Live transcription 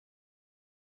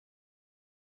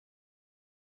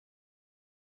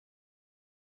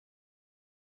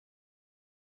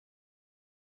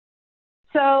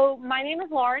So my name is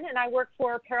Lauren, and I work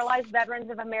for Paralyzed Veterans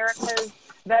of America's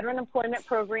Veteran Employment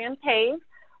Program, PAVE.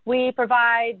 We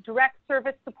provide direct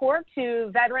service support to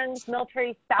veterans,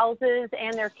 military spouses,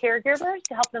 and their caregivers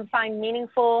to help them find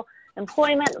meaningful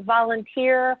employment,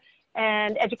 volunteer,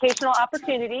 and educational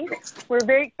opportunities. We're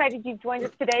very excited you've joined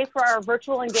us today for our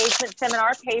virtual engagement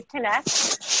seminar, PAVE Connect.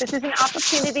 This is an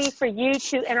opportunity for you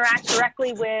to interact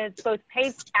directly with both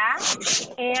PAVE staff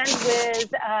and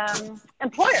with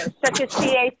employers such as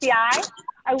CACI.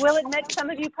 I will admit some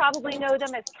of you probably know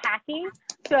them as CACI.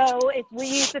 So if we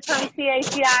use the term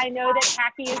CACI, know that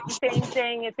CACI is the same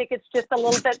thing. I think it's just a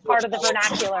little bit part of the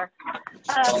vernacular.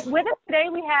 With us today,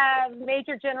 we have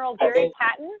Major General Gary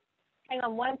Patton. Hang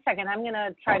on one second. I'm going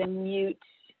to try to mute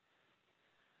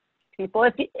people.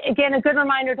 Again, a good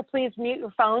reminder to please mute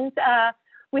your phones.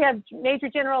 We have Major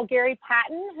General Gary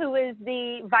Patton, who is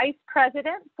the Vice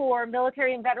President for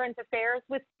Military and Veterans Affairs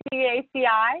with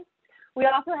CACI. We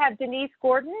also have Denise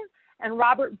Gordon and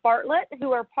Robert Bartlett,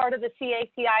 who are part of the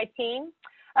CACI team.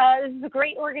 This is a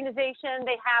great organization.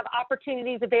 They have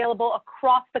opportunities available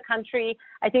across the country.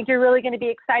 I think you're really going to be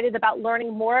excited about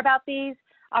learning more about these.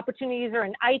 Opportunities are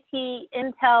in IT,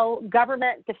 intel,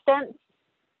 government, defense,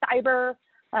 cyber,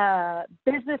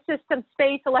 business system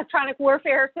space, electronic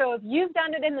warfare. So if you've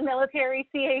done it in the military,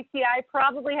 CACI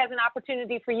probably has an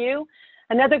opportunity for you.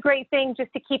 Another great thing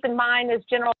just to keep in mind as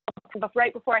General,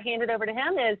 right before I hand it over to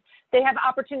him, is they have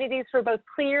opportunities for both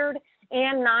cleared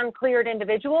and non-cleared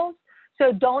individuals.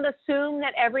 So don't assume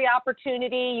that every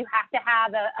opportunity you have to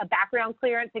have a background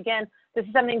clearance. Again, this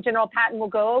is something General Patton will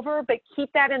go over, but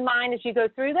keep that in mind as you go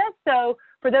through this. So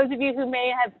for those of you who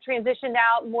may have transitioned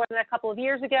out more than a couple of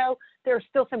years ago, there are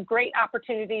still some great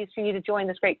opportunities for you to join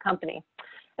this great company.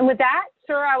 And with that,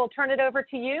 sir, I will turn it over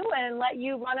to you and let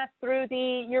you run us through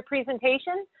your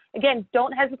presentation. Again,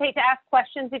 don't hesitate to ask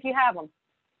questions if you have them.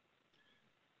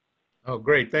 Oh,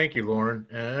 great. Thank you, Lauren.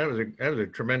 That was a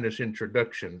tremendous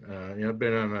introduction. I've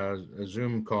been on a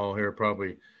Zoom call here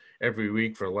probably every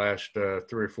week for the last 3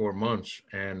 or 4 months,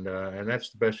 and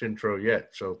that's the best intro yet.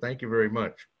 So thank you very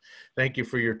much. Thank you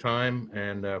for your time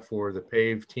and for the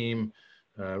PAVE team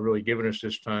really giving us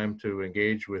this time to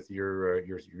engage with your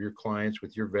clients,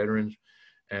 with your veterans.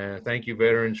 And thank you,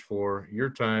 veterans, for your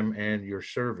time and your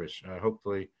service.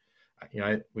 Hopefully,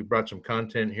 we brought some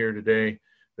content here today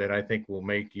that I think will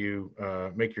make your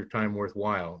time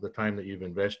worthwhile, the time that you've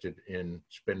invested in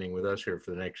spending with us here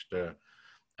for the next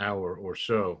hour or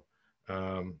so.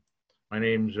 My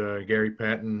name's Gary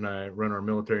Patton. I run our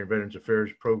Military and Veterans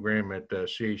Affairs program at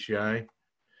CACI.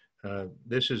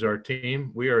 This is our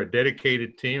team. We are a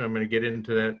dedicated team. I'm going to get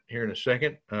into that here in a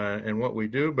second and what we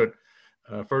do. But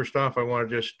first off, I want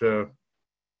to just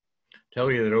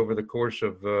tell you that over the course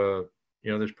of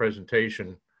this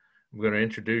presentation, I'm going to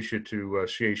introduce you to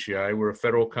CACI. We're a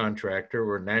federal contractor.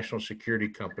 We're a national security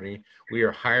company. We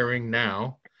are hiring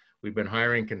now. We've been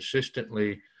hiring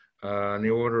consistently on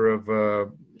the order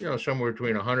of, somewhere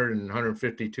between 100 and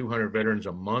 150, 200 veterans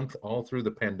a month all through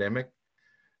the pandemic.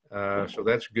 So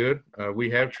that's good. We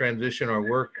have transitioned our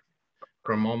work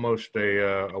from almost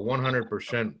a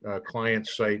 100% client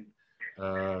site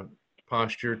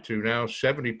posture to now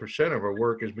 70% of our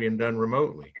work is being done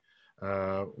remotely.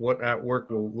 What that work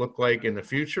will look like in the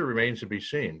future remains to be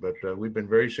seen, but we've been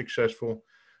very successful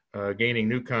gaining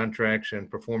new contracts and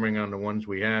performing on the ones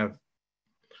we have,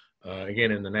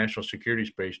 again, in the national security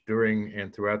space during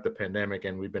and throughout the pandemic,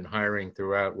 and we've been hiring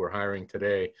throughout. We're hiring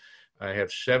today. I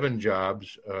have 7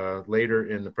 jobs later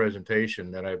in the presentation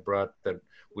that I brought that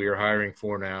we are hiring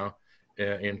for now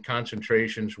in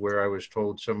concentrations where I was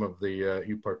told some of the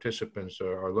you participants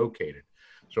are located.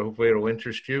 So hopefully it'll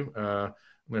interest you.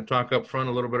 I'm going to talk up front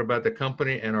a little bit about the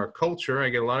company and our culture. I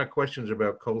get a lot of questions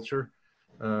about culture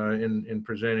in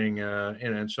presenting,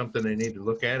 and it's something they need to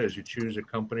look at as you choose a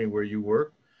company where you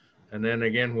work. And then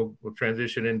again, we'll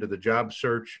transition into the job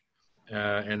search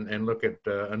and look at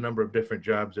a number of different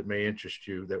jobs that may interest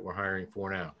you that we're hiring for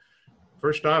now.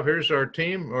 First off, here's our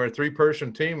team. We're a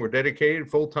 3-person team. We're dedicated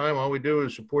full-time. All we do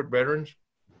is support veterans.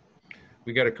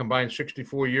 We got a combined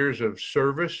 64 years of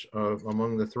service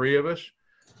among the 3 of us.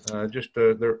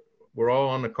 We're all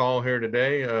on the call here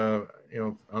today.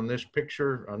 On this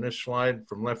picture, on this slide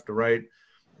from left to right,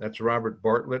 that's Robert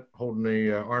Bartlett holding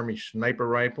the Army sniper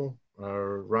rifle.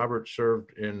 Robert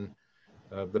served in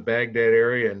the Baghdad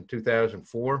area in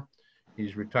 2004.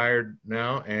 He's retired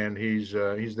now, and he's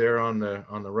there on the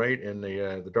right in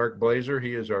the dark blazer.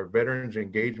 He is our Veterans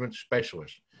Engagement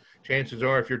Specialist. Chances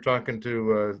are, if you're talking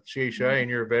to CACI and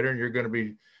you're a veteran, you're going to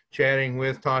be chatting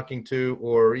with, talking to,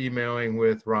 or emailing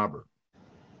with Robert.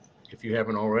 If you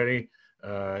haven't already,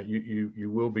 you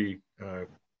will be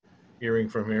hearing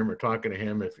from him or talking to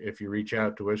him if you reach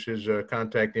out to us. His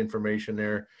contact information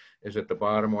there is at the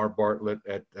bottom,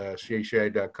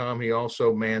 rbartlett@caci.com. He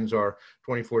also mans our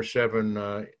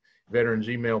 24/7 veterans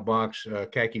email box,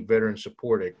 CACI Veteran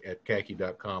Support at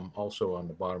CACI.com, also on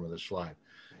the bottom of the slide.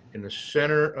 In the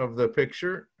center of the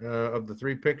picture, of the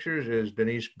three pictures, is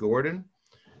Denise Gordon.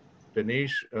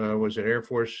 Denise was an Air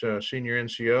Force senior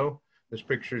NCO. This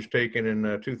picture is taken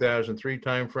in 2003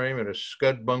 timeframe at a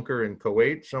Scud bunker in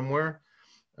Kuwait somewhere.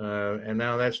 And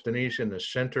now that's Denise in the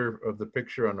center of the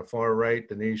picture on the far right.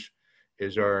 Denise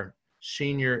is our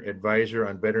senior advisor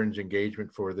on veterans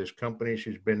engagement for this company.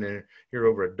 She's been here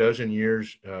over a dozen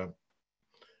years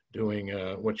doing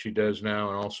what she does now,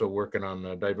 and also working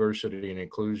on diversity and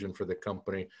inclusion for the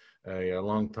company. A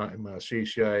long-time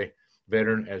CACI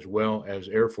veteran as well as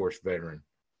Air Force veteran.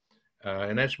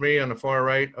 And that's me on the far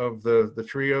right of the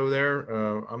trio there.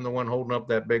 I'm the one holding up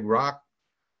that big rock.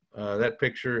 That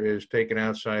picture is taken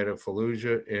outside of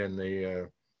Fallujah in the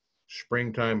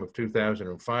springtime of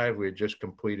 2005. We had just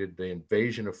completed the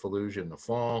invasion of Fallujah in the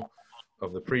fall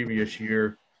of the previous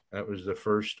year. That was the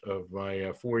first of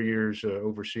my 4 years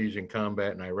overseas in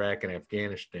combat in Iraq and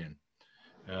Afghanistan.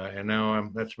 And now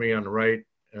that's me on the right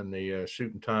in the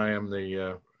suit and tie. I'm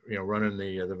the running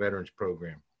the veterans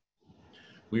program.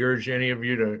 We urge any of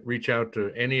you to reach out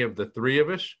to any of the three of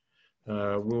us.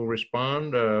 We'll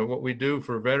respond. What we do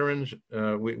for veterans,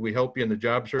 we help you in the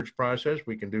job search process.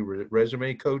 We can do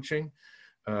resume coaching.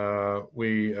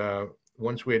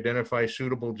 Once we identify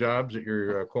suitable jobs that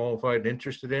you're qualified and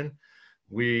interested in,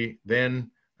 we then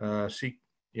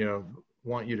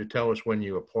want you to tell us when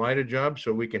you apply to jobs,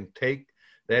 so we can take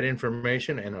that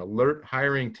information and alert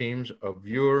hiring teams of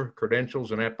your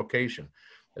credentials and application.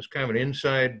 It's kind of an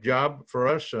inside job for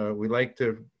us. We like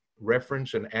to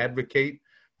reference and advocate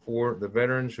for the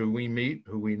veterans who we meet,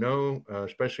 who we know,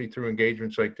 especially through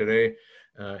engagements like today,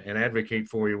 and advocate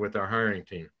for you with our hiring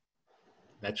team.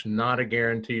 That's not a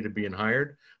guarantee to being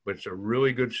hired, but it's a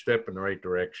really good step in the right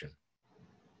direction.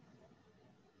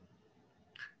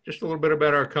 Just a little bit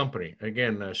about our company.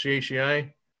 Again,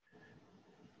 CACI,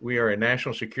 we are a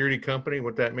national security company.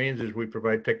 What that means is we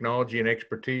provide technology and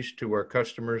expertise to our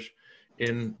customers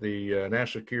in the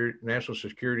national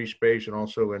security space, and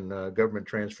also in government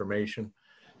transformation.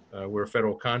 We're a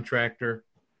federal contractor.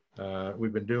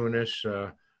 We've been doing this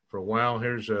for a while.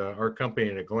 Here's our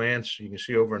company at a glance. You can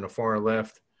see over on the far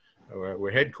left,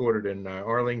 we're headquartered in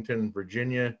Arlington,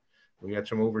 Virginia. We got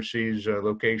some overseas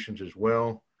locations as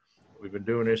well. We've been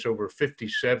doing this over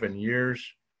 57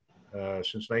 years,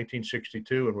 since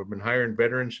 1962, and we've been hiring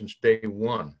veterans since day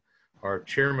one. Our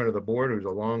chairman of the board, who's a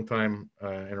longtime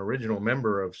and original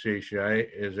member of CACI,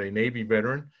 is a Navy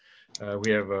veteran.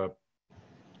 We have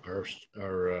our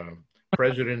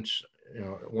presidents,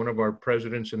 one of our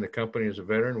presidents in the company is a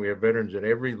veteran. We have veterans at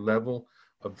every level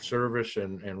of service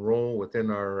and role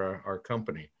within our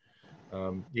company.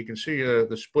 You can see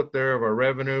the split there of our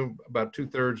revenue. About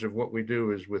 2/3 of what we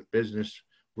do is with business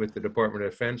with the Department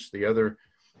of Defense. The other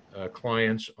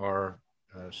clients are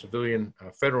civilian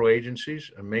federal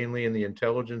agencies, mainly in the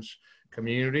intelligence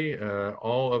community.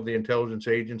 All of the intelligence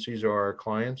agencies are our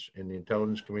clients in the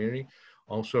intelligence community.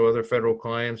 Also other federal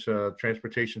clients,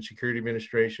 Transportation Security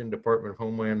Administration, Department of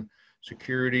Homeland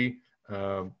Security,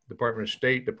 Department of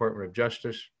State, Department of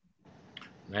Justice,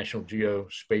 National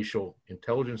Geospatial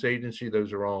Intelligence Agency.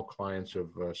 Those are all clients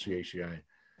of CACI.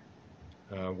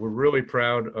 We're really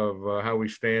proud of how we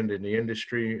stand in the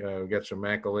industry. We've got some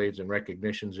accolades and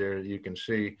recognitions there that you can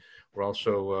see. We're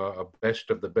also a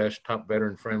best of the best top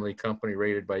veteran-friendly company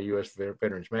rated by U.S.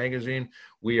 Veterans Magazine.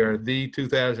 We are the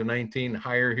 2019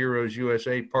 Hire Heroes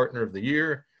USA Partner of the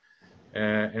Year,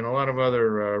 and a lot of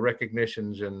other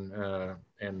recognitions and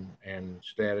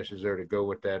statuses there to go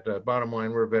with that. Bottom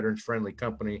line, we're a veterans-friendly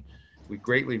company. We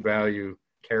greatly value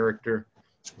character.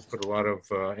 We put a lot of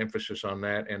emphasis on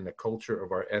that and the culture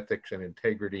of our ethics and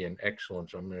integrity and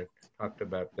excellence. I'm going to talk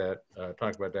about that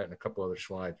in a couple other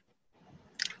slides.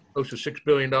 Close to $6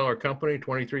 billion company,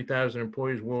 23,000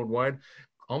 employees worldwide.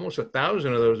 Almost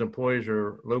 1,000 of those employees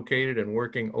are located and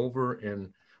working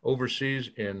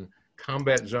overseas in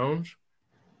combat zones.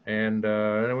 And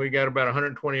we got about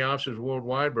 120 offices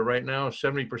worldwide, but right now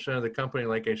 70% of the company,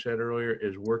 like I said earlier,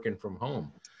 is working from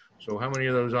home. So how many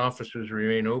of those offices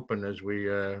remain open as we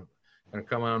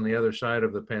come out on the other side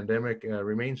of the pandemic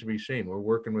remains to be seen. We're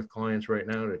working with clients right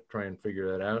now to try and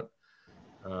figure that out.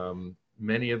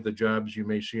 Many of the jobs you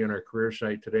may see on our career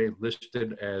site today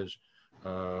listed as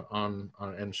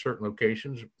in certain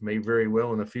locations may very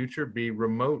well in the future be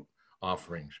remote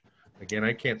offerings. Again,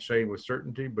 I can't say with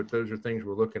certainty, but those are things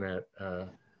we're looking at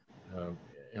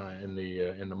in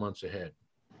the months ahead.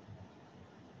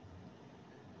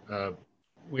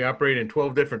 We operate in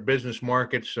 12 different business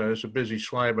markets. It's a busy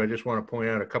slide, but I just want to point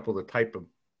out a couple of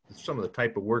some of the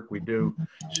type of work we do.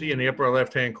 See in the upper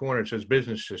left-hand corner, it says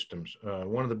business systems.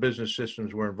 One of the business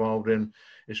systems we're involved in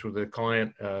is with a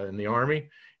client in the Army,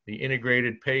 the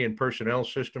integrated pay and personnel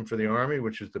system for the Army,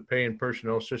 which is the pay and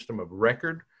personnel system of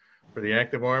record for the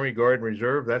active Army, Guard, and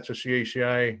Reserve. That's a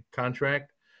CACI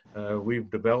contract. We've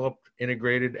developed,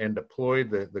 integrated, and deployed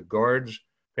the Guards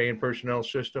pay and personnel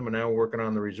system, and now we're working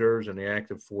on the reserves and the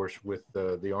active force with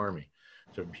the Army.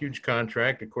 It's a huge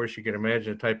contract. Of course, you can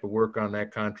imagine the type of work on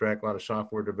that contract, a lot of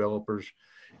software developers,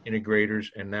 integrators,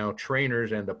 and now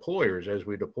trainers and deployers as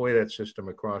we deploy that system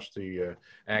across the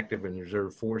active and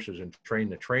reserve forces and train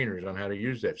the trainers on how to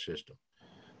use that system.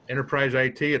 Enterprise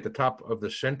IT at the top of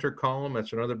the center column,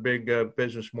 that's another big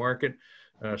business market.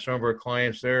 Some of our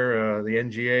clients there, the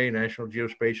NGA, National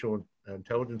Geospatial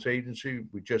Intelligence Agency,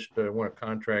 we just won a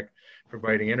contract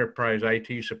providing enterprise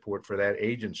IT support for that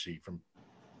agency, from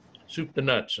soup to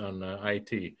nuts on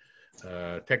IT,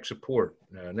 tech support,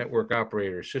 network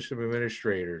operators, system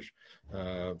administrators,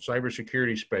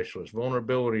 cybersecurity specialists,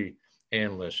 vulnerability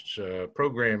analysts,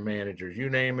 program managers,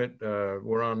 you name it.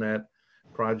 We're on that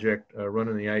project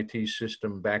running the IT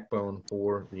system backbone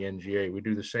for the NGA. We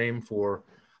do the same for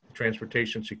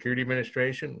Transportation Security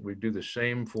Administration. We do the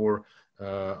same for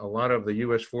a lot of the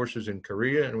U.S. forces in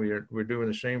Korea, and we're doing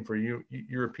the same for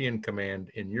European Command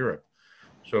in Europe.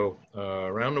 So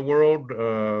around the world,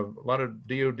 a lot of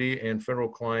DoD and federal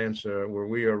clients where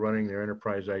we are running their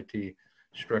enterprise IT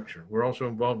structure. We're also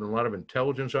involved in a lot of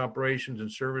intelligence operations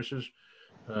and services.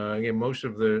 Again, most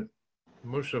of the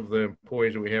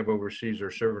employees that we have overseas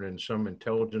are serving in some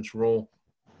intelligence role.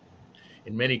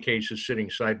 In many cases,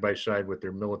 sitting side by side with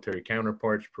their military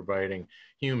counterparts, providing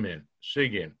human,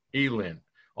 SIGINT, ELINT,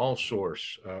 all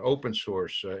source, open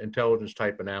source, intelligence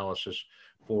type analysis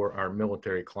for our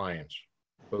military clients,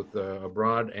 both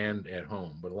abroad and at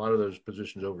home. But a lot of those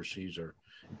positions overseas are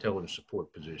intelligence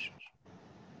support positions.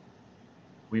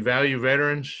 We value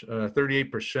veterans.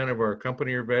 38% of our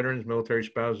company are veterans. Military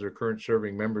spouses are current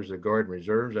serving members of the Guard and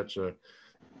Reserves. That's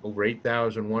over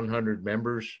 8,100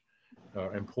 members.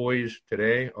 Employees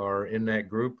today are in that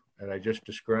group that I just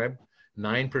described.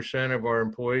 9% of our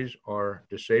employees are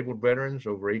disabled veterans,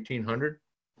 over 1,800.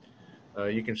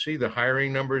 You can see the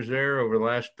hiring numbers there over the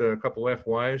last couple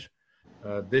FYs.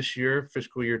 This year,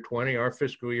 fiscal year 20, our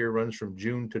fiscal year runs from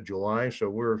June to July, so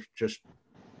we're just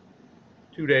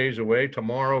 2 days away.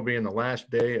 Tomorrow being the last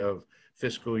day of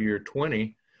fiscal year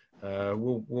 20.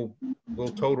 We'll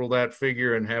total that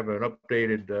figure and have an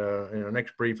updated, in our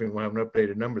next briefing, we'll have an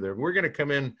updated number there. We're going to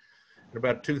come in at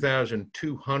about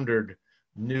 2,200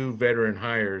 new veteran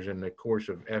hires in the course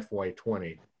of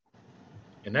FY20.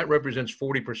 And that represents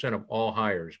 40% of all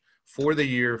hires for the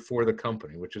year for the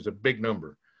company, which is a big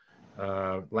number.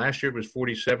 Last year it was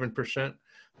 47%.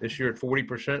 This year at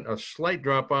 40%, a slight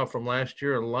drop off from last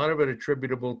year. A lot of it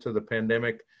attributable to the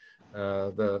pandemic.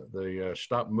 The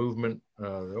stop movement,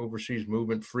 the overseas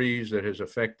movement freeze that has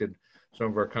affected some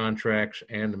of our contracts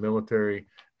and the military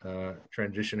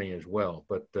transitioning as well.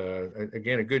 But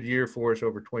again, a good year for us,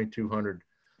 over 2,200,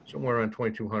 somewhere around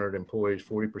 2,200 employees,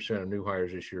 40% of new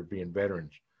hires this year being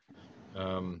veterans.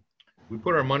 We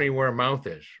put our money where our mouth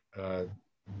is.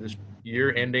 This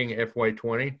year ending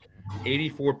FY20,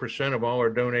 84% of all our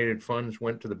donated funds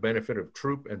went to the benefit of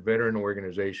troop and veteran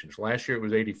organizations. Last year it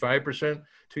was 85%.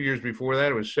 2 years before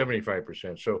that it was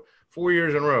 75%. So 4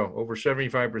 years in a row, over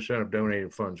 75% of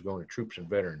donated funds going to troops and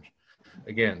veterans.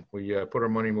 Again, we put our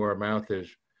money where our mouth is.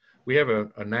 We have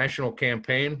a national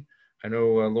campaign. I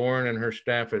know Lauren and her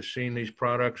staff has seen these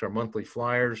products, our monthly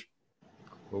flyers,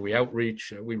 where we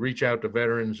reach out to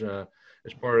veterans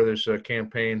as part of this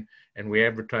campaign, and we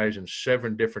advertise in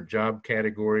 7 different job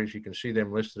categories. You can see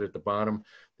them listed at the bottom.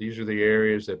 These are the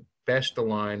areas that best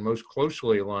align, most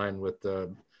closely align with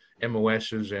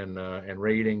MOSs and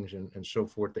ratings and so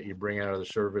forth that you bring out of the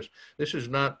service. This is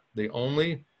not the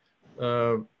only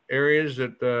areas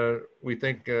that we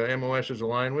think MOSs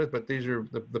align with, but these are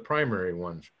the primary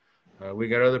ones. We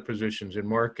got other positions in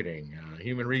marketing,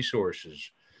 human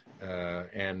resources,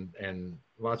 and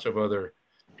lots of other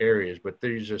areas, but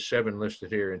these are 7 listed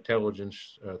here.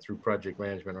 Intelligence through project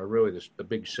management are really the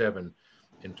big 7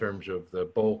 in terms of the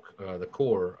bulk, the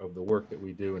core of the work that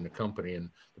we do in the company and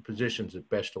the positions that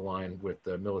best align with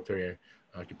the military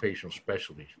occupational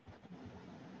specialties.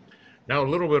 Now, a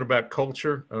little bit about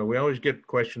culture. We always get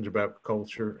questions about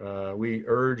culture. We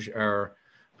urge our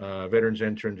veterans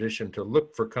in transition to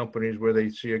look for companies where they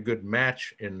see a good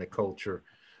match in the culture.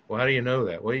 Well, how do you know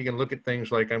that? Well, you can look at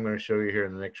things like I'm going to show you here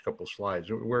in the next couple of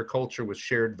slides. We're a culture with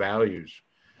shared values.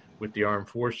 with the armed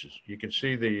forces. You can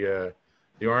see the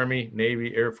Army,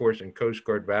 Navy, Air Force, and Coast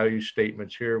Guard value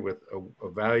statements here with a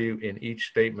value in each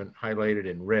statement highlighted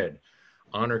in red: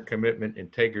 honor, commitment,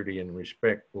 integrity, and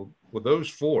respect. Well, those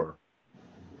four,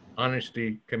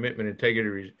 honesty, commitment,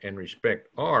 integrity, and respect,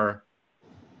 are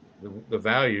the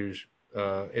values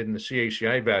in the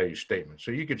CACI value statement.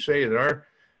 So you could say that our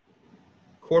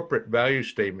corporate value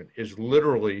statement is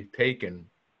literally taken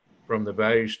from the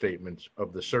value statements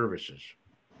of the services.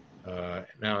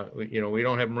 Now, we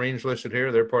don't have Marines listed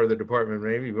here. They're part of the Department of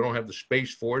Navy. We don't have the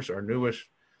Space Force, our newest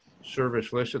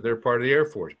service, listed. They're part of the Air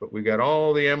Force. But we got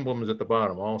all the emblems at the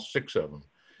bottom, all 6 of them.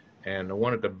 And the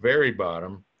one at the very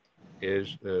bottom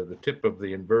is the tip of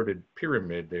the inverted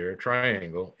pyramid there,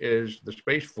 triangle, is the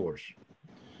Space Force.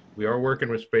 We are working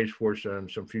with Space Force on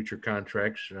some future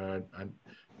contracts,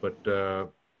 but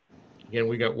again,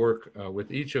 we got work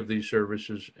with each of these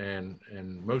services, and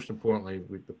most importantly,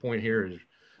 the point here is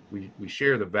we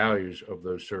share the values of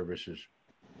those services.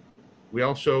 We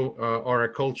also are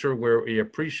a culture where we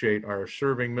appreciate our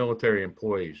serving military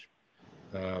employees.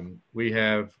 We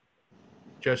have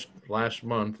just last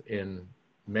month in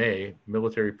May,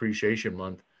 Military Appreciation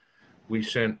Month, we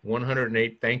sent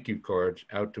 108 thank you cards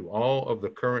out to all of the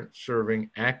current serving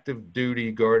active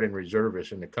duty Guard and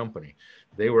reservists in the company.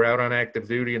 They were out on active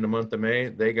duty in the month of May.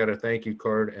 They got a thank you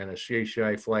card and a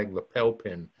CACI flag lapel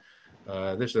pin.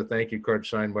 This is a thank you card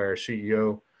signed by our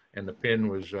CEO, and the pin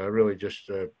was really just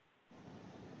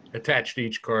attached to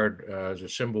each card as a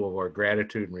symbol of our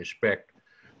gratitude and respect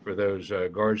for those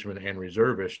guardsmen and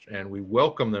reservists. And we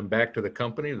welcome them back to the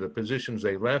company, the positions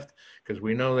they left, because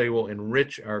we know they will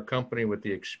enrich our company with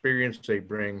the experience they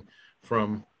bring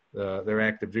from their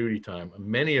active duty time.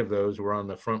 Many of those were on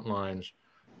the front lines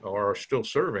or are still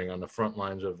serving on the front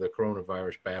lines of the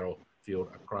coronavirus battlefield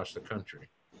across the country.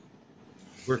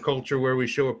 We're a culture where we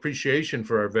show appreciation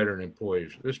for our veteran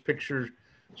employees. This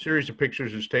series of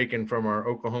pictures is taken from our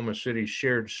Oklahoma City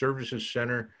Shared Services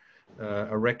Center,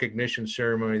 a recognition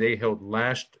ceremony they held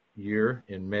last year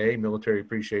in May, Military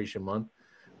Appreciation Month.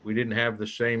 We didn't have the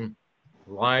same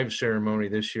live ceremony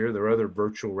this year. There are other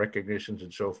virtual recognitions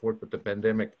and so forth, but the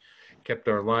pandemic kept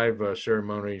our live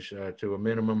ceremonies to a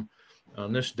minimum.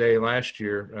 On this day last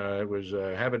year, it was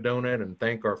Have a Donut and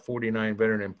Thank Our 49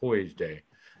 Veteran Employees Day.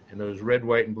 And those red,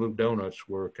 white, and blue donuts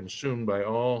were consumed by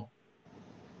all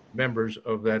members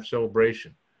of that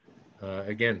celebration.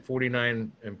 Again,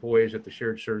 49 employees at the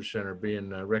Shared Service Center being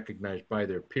recognized by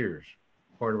their peers,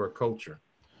 part of our culture.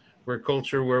 We're a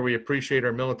culture where we appreciate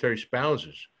our military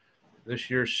spouses. This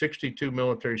year, 62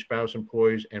 military spouse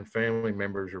employees and family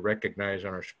members are recognized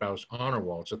on our Spouse Honor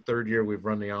Wall. It's the 3rd year we've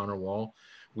run the Honor Wall.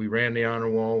 We ran the Honor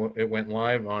Wall. It went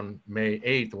live on May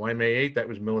 8th. Why May 8th? That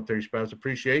was Military Spouse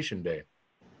Appreciation Day.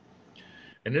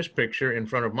 And this picture in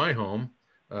front of my home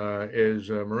is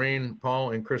Marine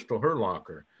Paul and Crystal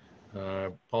Herlocker.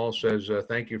 Paul says,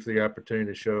 thank you for the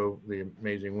opportunity to show the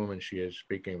amazing woman she is,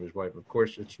 speaking of his wife. Of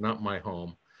course, it's not my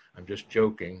home. I'm just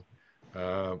joking.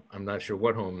 I'm not sure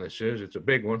what home this is. It's a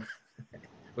big one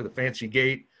with a fancy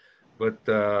gate, but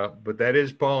that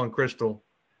is Paul and Crystal.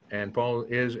 And Paul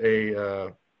is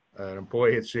an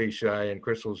employee at CACI, and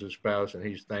Crystal's his spouse, and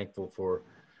he's thankful for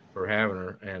having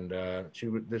her. And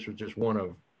this was just one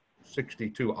of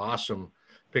 62 awesome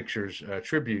pictures,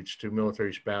 tributes to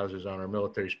military spouses on our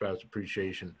Military Spouse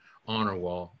Appreciation Honor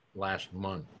Wall last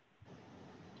month.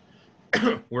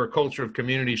 We're a culture of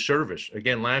community service.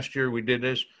 Again, last year we did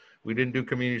this. We didn't do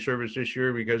community service this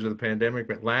year because of the pandemic,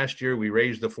 but last year we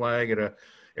raised the flag at a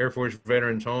Air Force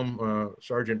veterans home.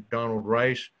 Sergeant Donald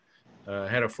Rice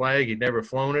had a flag. He'd never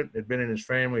flown it. It'd been in his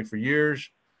family for years.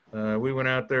 We went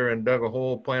out there and dug a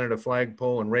hole, planted a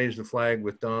flagpole, and raised the flag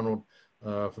with Donald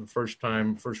for the first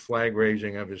flag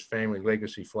raising of his family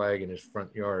legacy flag in his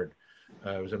front yard.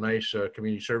 It was a nice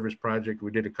community service project.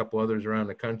 We did a couple others around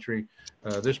the country.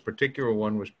 This particular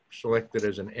one was selected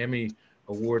as an Emmy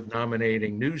Award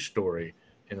nominating news story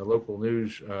in a local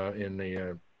news in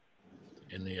the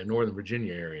Northern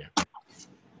Virginia area.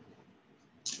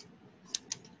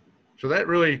 So that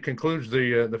really concludes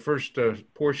the first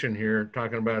portion here,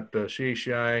 talking about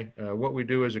CACI, what we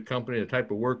do as a company, the type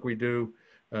of work we do,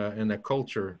 and the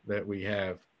culture that we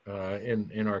have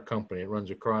in our company. It runs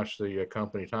across the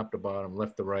company, top to bottom,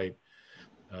 left to right.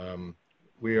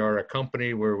 We are a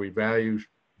company where we value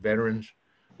veterans.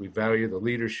 We value the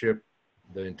leadership,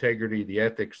 the integrity, the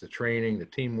ethics, the training, the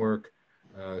teamwork,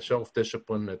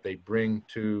 self-discipline that they bring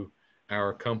to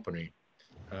our company.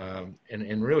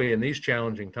 And really in these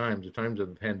challenging times, the times of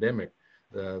the pandemic,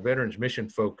 the veterans' mission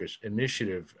focus,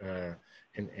 initiative,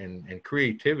 and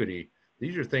creativity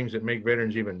These are things that make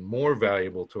veterans even more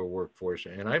valuable to a workforce.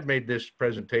 And I've made this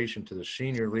presentation to the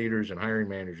senior leaders and hiring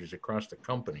managers across the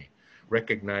company,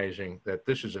 recognizing that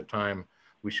this is a time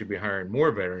we should be hiring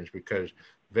more veterans, because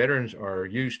veterans are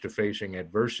used to facing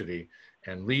adversity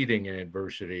and leading in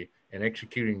adversity and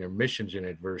executing their missions in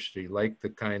adversity, like the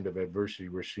kind of adversity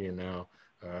we're seeing now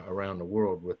around the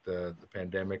world with the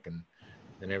pandemic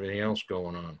and everything else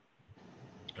going on.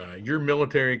 Your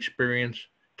military experience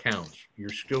counts. Your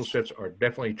skill sets are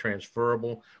definitely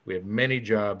transferable. We have many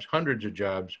jobs, hundreds of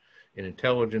jobs in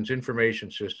intelligence,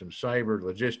 information systems, cyber,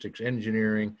 logistics,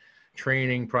 engineering,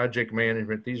 training, project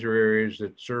management. These are areas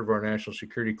that serve our national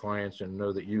security clients, and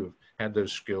know that you've had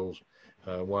those skills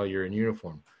while you're in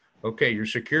uniform. Okay, your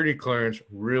security clearance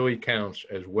really counts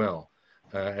as well.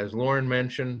 As Lauren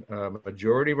mentioned,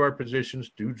 majority of our positions,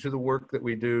 due to the work that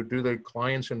we do, due to the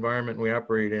client's environment we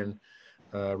operate in,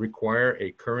 require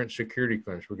a current security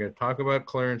clearance. We're going to talk about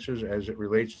clearances as it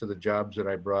relates to the jobs that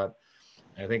I brought.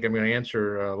 I think I'm going to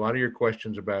answer a lot of your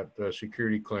questions about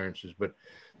security clearances, but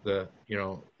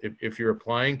if you're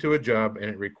applying to a job and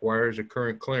it requires a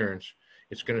current clearance,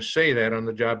 it's going to say that on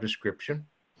the job description,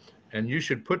 and you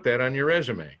should put that on your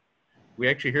resume. We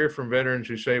actually hear from veterans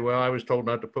who say, well, I was told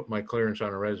not to put my clearance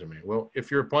on a resume. Well,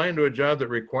 if you're applying to a job that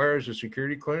requires a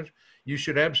security clearance, you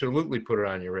should absolutely put it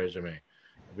on your resume,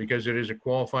 because it is a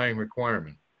qualifying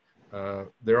requirement.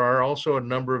 There are also a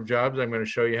number of jobs, I'm going to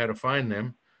show you how to find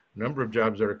them, a number of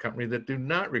jobs at our company that do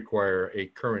not require a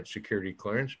current security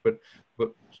clearance, but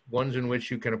ones in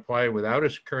which you can apply without a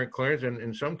current clearance, and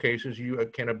in some cases you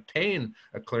can obtain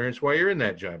a clearance while you're in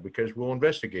that job, because we'll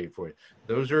investigate for you.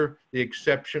 Those are the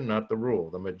exception, not the rule.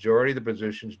 The majority of the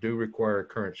positions do require a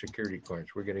current security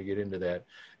clearance. We're going to get into that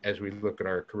as we look at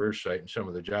our career site and some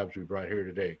of the jobs we brought here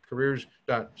today.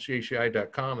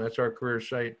 careers.caci.com, that's our career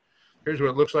site. Here's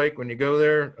what it looks like when you go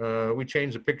there. We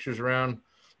change the pictures around,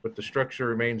 but the structure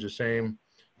remains the same.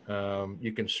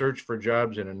 You can search for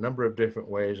jobs in a number of different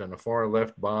ways. On the far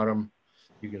left bottom,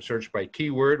 you can search by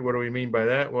keyword. What do we mean by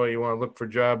that? Well, you want to look for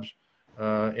jobs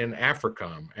in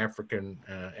AFRICOM,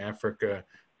 Africa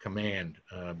Command,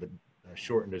 but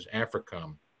shortened as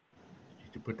AFRICOM.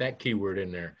 You can put that keyword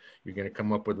in there. You're going to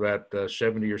come up with about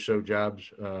 70 or so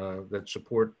jobs that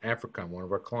support AFRICOM, one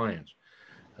of our clients.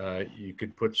 You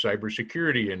could put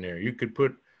cybersecurity in there. You could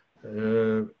put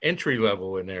entry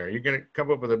level in there. You're going to come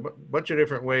up with a bunch of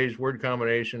different ways, word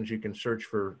combinations. You can search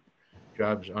for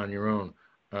jobs on your own.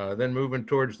 Then moving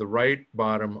towards the right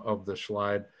bottom of the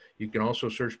slide, you can also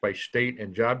search by state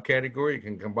and job category. You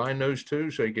can combine those two.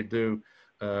 So you could do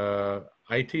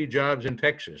IT jobs in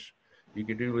Texas. You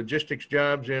could do logistics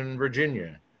jobs in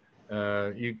Virginia.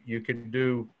 You could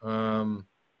do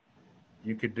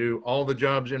all the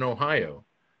jobs in Ohio.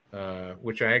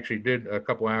 Which I actually did a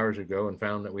couple hours ago, and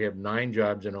found that we have 9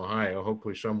 jobs in Ohio.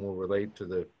 Hopefully some will relate to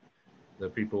the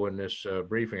people in this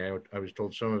briefing. I was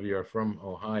told some of you are from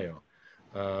Ohio.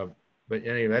 But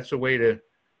anyway, that's a way to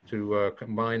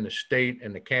combine the state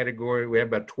and the category. We have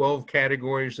about 12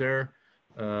 categories there.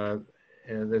 And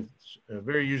it's a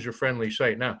very user-friendly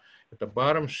site. Now, at the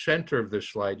bottom center of this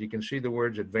slide, you can see the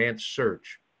words advanced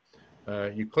search.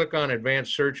 You click on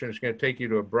advanced search and it's going to take you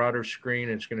to a broader screen.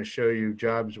 It's going to show you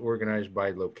jobs organized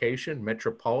by location,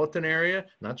 metropolitan area,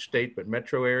 not state, but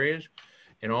metro areas.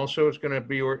 And also it's going to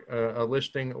be a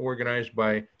listing organized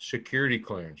by security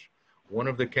clearance. One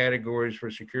of the categories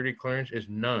for security clearance is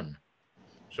none.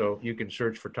 So you can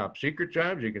search for top secret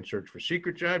jobs. You can search for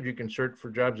secret jobs. You can search for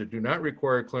jobs that do not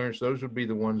require clearance. Those would be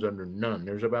the ones under none.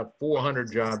 There's about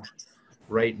 400 jobs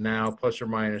right now, plus or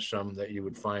minus some, that you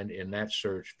would find in that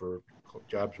search for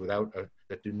jobs without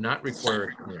that do not require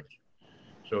a clearance.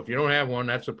 So if you don't have one,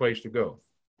 that's the place to go.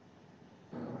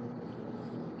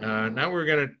 Now we're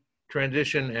going to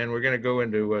transition, and we're going to go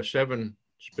into 7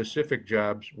 specific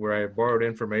jobs where I have borrowed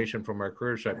information from our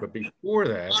career site. But before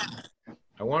that,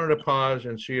 I wanted to pause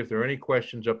and see if there are any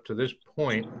questions up to this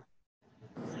point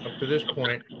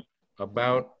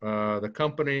about the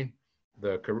company,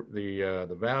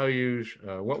 the values,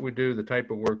 what we do, the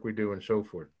type of work we do, and so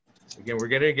forth. Again, we're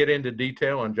going to get into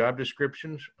detail on job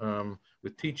descriptions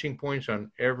with teaching points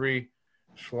on every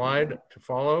slide to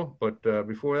follow. But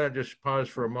before that, just pause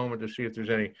for a moment to see if there's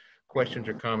any questions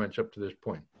or comments up to this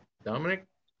point. Dominic,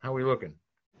 how are we looking?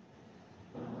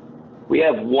 We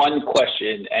have one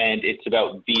question, and it's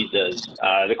about visas.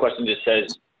 The question just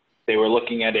says they were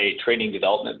looking at a training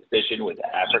development position with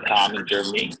AFRICOM in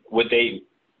Germany. Would they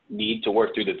need to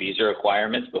work through the visa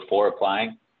requirements before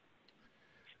applying?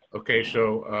 Okay,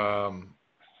 so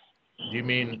do you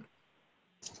mean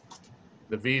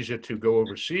the visa to go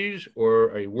overseas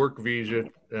or a work visa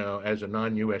as a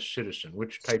non-U.S. citizen?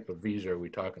 Which type of visa are we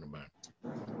talking about?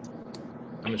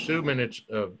 I'm assuming it's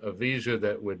a visa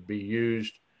that would be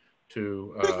used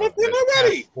to as a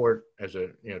passport, as a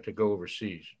to go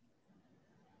overseas.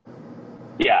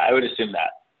 Yeah, I would assume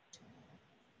that.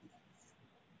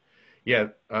 Yeah,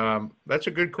 that's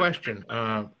a good question.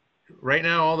 Right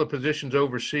now, all the positions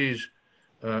overseas,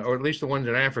 or at least the ones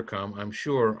in AFRICOM, I'm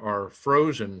sure, are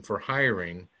frozen for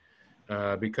hiring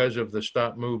because of the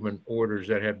stop movement orders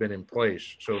that have been in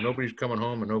place. So nobody's coming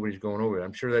home and nobody's going over.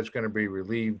 I'm sure that's going to be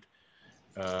relieved,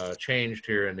 changed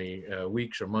here in the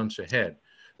weeks or months ahead.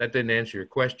 That didn't answer your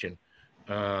question,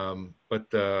 but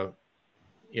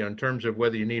in terms of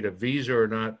whether you need a visa or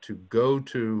not to go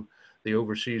to the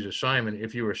overseas assignment,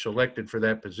 if you were selected for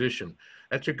that position,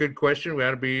 that's a good question. We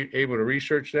ought to be able to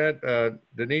research that.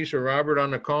 Denise or Robert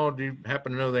on the call, do you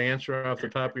happen to know the answer off the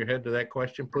top of your head to that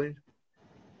question, please?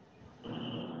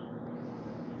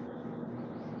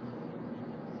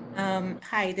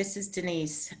 Hi, this is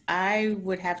Denise. I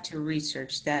would have to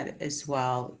research that as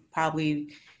well. Probably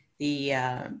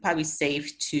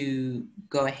safe to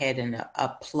go ahead and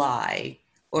apply,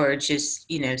 or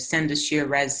just send us your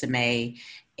resume,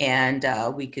 and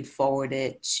we could forward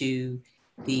it to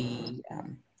the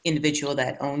individual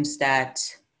that owns that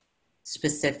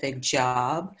specific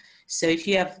job. So if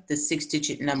you have the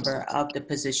 6-digit number of the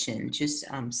position, just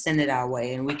send it our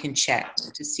way and we can check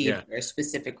to see if there are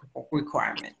specific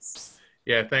requirements.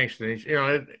 Yeah, thanks, Denise.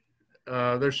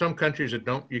 There's some countries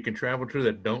that you can travel to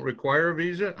that don't require a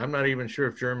visa. I'm not even sure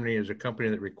if Germany is a company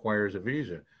that requires a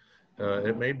visa.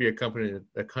 It may be a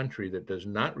country that does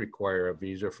not require a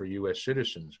visa for U.S.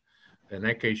 citizens. In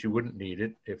that case, you wouldn't need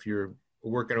it. If you're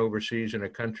working overseas in a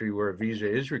country where a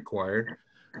visa is required,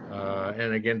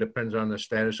 and again, depends on the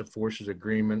status of forces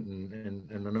agreement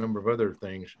and a number of other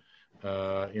things,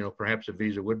 perhaps a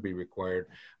visa would be required.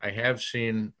 I have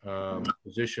seen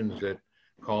positions that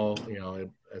call,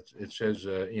 it says,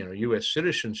 U.S.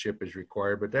 citizenship is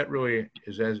required, but that really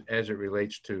is as it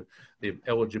relates to the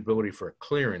eligibility for a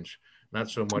clearance, not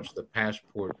so much the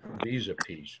passport visa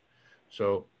piece.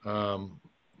 So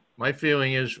my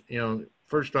feeling is,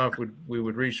 first off, we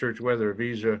would research whether a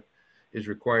visa is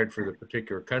required for the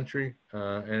particular country,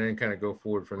 and then kind of go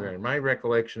forward from there. And my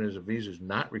recollection is a visa is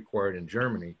not required in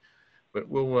Germany, but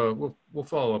we'll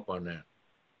follow up on that.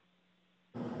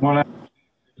 Well,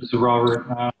 this is Robert.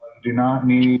 Do not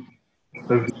need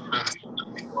the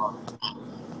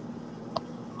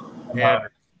Yeah,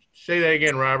 say that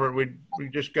again, Robert. We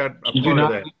just got a part of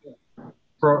that.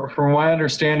 From my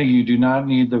understanding, you do not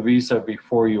need the visa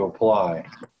before you apply.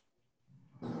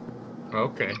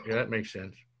 Okay, yeah, that makes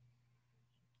sense.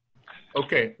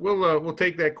 Okay, we'll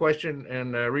take that question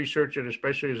and research it,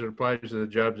 especially as it applies to the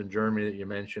jobs in Germany that you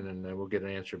mentioned, and we'll get an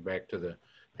answer back to the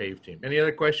PAVE team. Any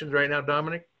other questions right now,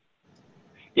 Dominic?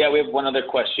 Yeah, we have one other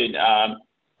question,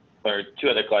 or two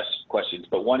other questions,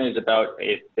 but one is about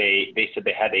if they said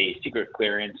they had a secret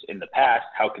clearance in the past,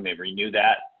 how can they renew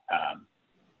that?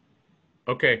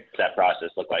 Okay. What's that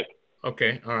process look like?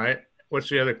 Okay, all right. What's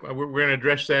the other? We're going to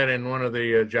address that in one of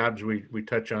the jobs we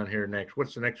touch on here next.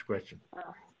 What's the next question?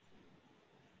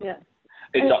 Yeah.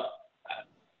 It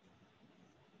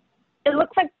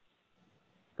looks like,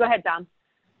 go ahead, Dom.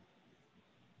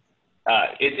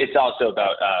 It's also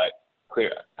about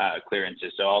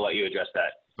clearances, so I'll let you address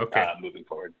that. Okay. Moving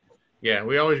forward. Yeah,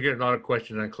 we always get a lot of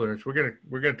questions on clearance. We're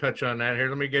gonna touch on that here.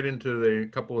 Let me get into the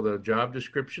couple of the job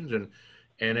descriptions,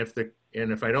 and if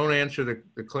I don't answer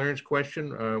the clearance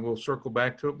question, we'll circle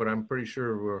back to it. But I'm pretty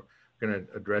sure we're gonna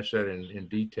address that in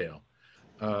detail.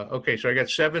 Okay, so I got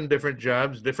 7 different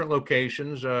jobs, different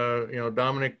locations.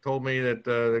 Dominic told me that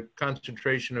the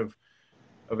concentration of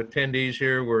attendees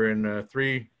here were in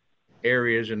 3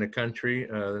 areas in the country: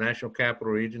 the National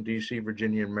Capital Region, D.C.,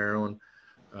 Virginia, and Maryland.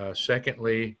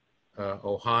 Secondly,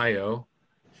 Ohio.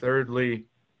 Thirdly,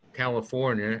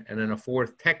 California, and then a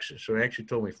 4th, Texas. So it actually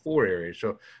told me 4 areas.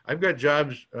 So I've got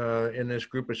jobs in this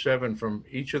group of 7 from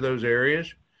each of those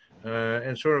areas.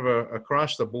 And sort of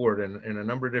across the board in a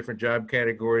number of different job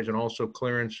categories, and also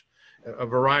clearance, a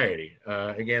variety.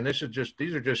 Again, these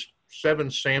are just 7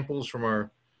 samples from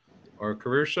our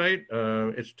career site.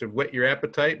 It's to whet your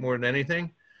appetite more than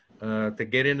anything, to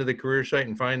get into the career site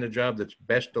and find the job that's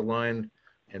best aligned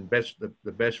and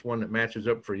the best one that matches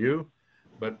up for you.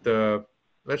 But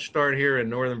let's start here in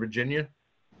Northern Virginia.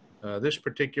 This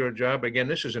particular job, again,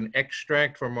 this is an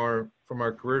extract from our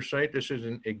career site. This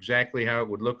isn't exactly how it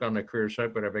would look on the career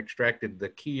site, but I've extracted the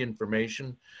key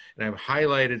information, and I've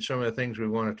highlighted some of the things we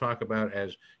want to talk about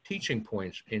as teaching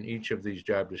points in each of these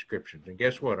job descriptions. And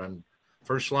guess what? On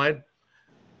first slide,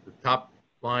 the top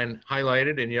line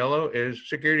highlighted in yellow is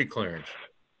security clearance.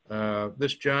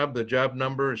 This job, the job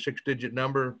number, 6-digit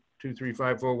number,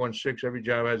 235-416. Every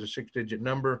job has a 6-digit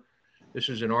number. This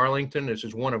is in Arlington. This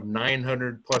is one of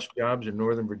 900 plus jobs in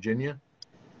Northern Virginia.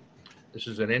 This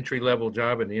is an entry-level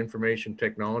job in the information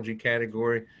technology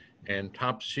category and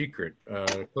top secret.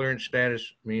 Clearance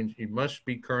status means you must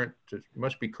be current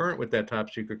with that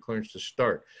top secret clearance to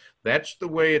start. That's the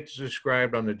way it's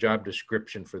described on the job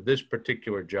description for this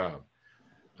particular job.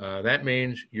 That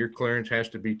means your clearance has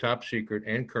to be top secret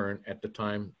and current at the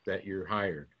time that you're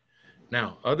hired.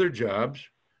 Now, other jobs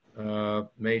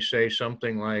may say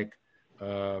something like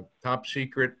top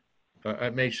secret,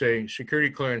 it may say security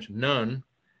clearance none,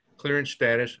 clearance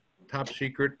status top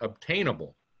secret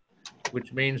obtainable,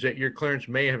 which means that your clearance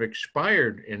may have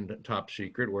expired in the top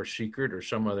secret or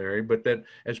some other area, but that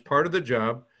as part of the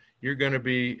job, you're going to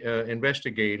be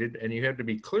investigated and you have to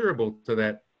be clearable to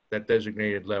that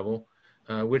designated level.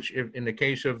 Which if, in the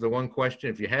case of the one question,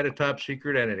 if you had a top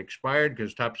secret and it expired,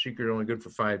 because top secret is only good for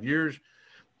 5 years,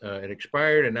 it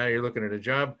expired and now you're looking at a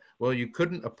job, well, you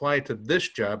couldn't apply to this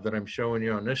job that I'm showing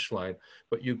you on this slide,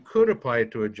 but you could apply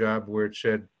to a job where it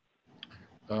said,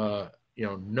 no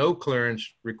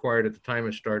clearance required at the time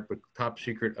of start, but top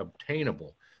secret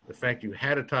obtainable. The fact you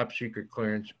had a top secret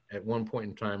clearance at one point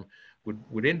in time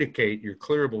would indicate you're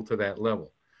clearable to that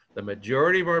level. The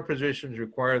majority of our positions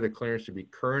require the clearance to be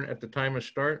current at the time of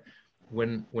start.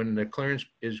 When the clearance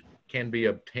can be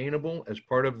obtainable as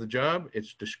part of the job,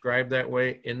 it's described that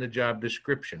way in the job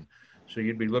description. So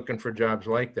you'd be looking for jobs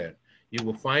like that. You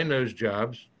will find those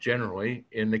jobs generally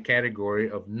in the category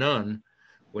of none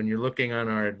when you're looking on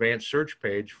our advanced search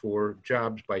page for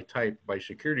jobs by type by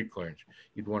security clearance.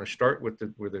 You'd want to start with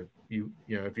if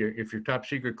your top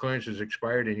secret clearance is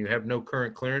expired and you have no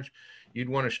current clearance, you'd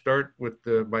want to start with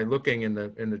by looking in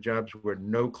the jobs where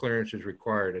no clearance is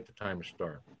required at the time of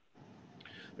start.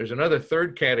 There's another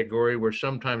third category where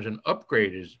sometimes an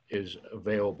upgrade is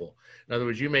available. In other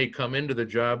words, you may come into the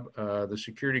job, the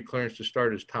security clearance to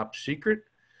start is top secret,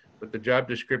 but the job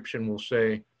description will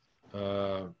say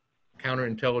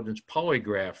counterintelligence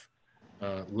polygraph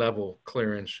level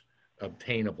clearance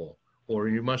obtainable, or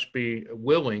you must be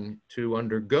willing to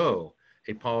undergo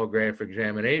a polygraph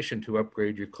examination to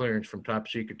upgrade your clearance from top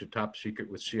secret to top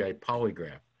secret with CI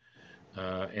polygraph.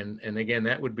 And again,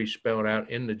 that would be spelled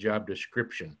out in the job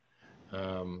description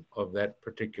of that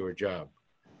particular job.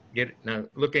 Now,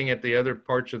 looking at the other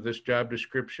parts of this job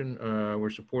description, we're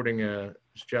supporting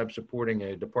this job supporting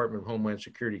a Department of Homeland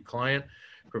Security client,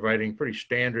 providing pretty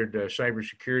standard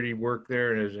cybersecurity work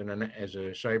there as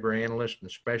a cyber analyst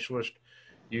and specialist,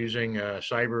 using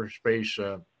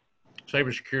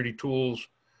cybersecurity tools,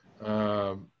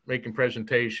 making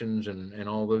presentations and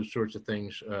all those sorts of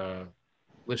things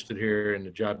listed here in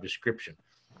the job description.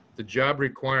 The job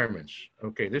requirements.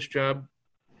 Okay, this job,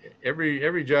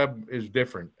 every job is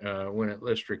different when it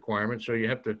lists requirements, so you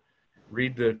have to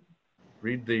read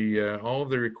all of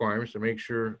the requirements to make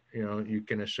sure you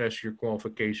can assess your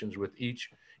qualifications with each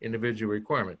individual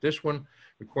requirement. This one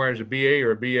requires a BA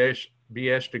or a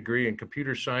BS degree in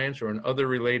computer science or an other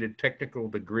related technical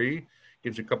degree.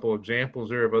 Gives a couple examples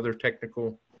there of other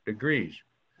technical degrees.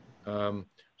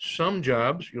 Some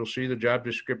jobs, you'll see the job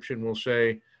description will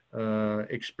say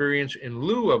experience in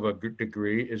lieu of a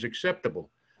degree is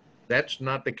acceptable. That's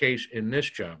not the case in this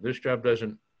job. This job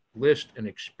doesn't list an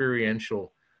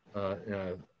experiential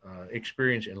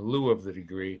experience in lieu of the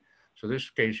degree. So this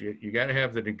case, you got to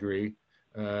have the degree.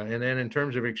 And then in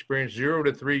terms of experience, 0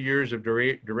 to 3 years of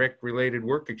direct related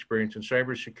work experience in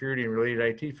cybersecurity and related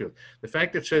IT field. The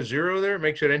fact that it says 0 there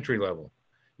makes it entry level.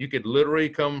 You could literally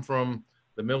come from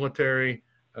the military,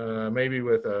 maybe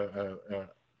with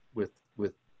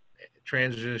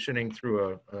transitioning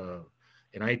through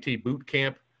an IT boot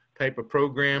camp type of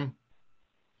program.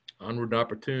 Onward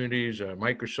Opportunities,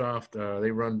 Microsoft,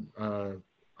 they run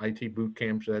IT boot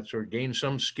camps, that sort of, gain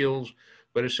some skills,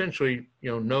 but essentially,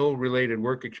 no related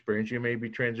work experience. You may be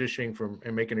transitioning from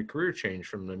and making a career change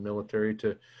from the military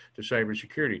to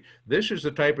cybersecurity. This is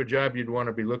the type of job you'd want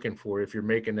to be looking for if you're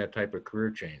making that type of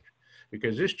career change,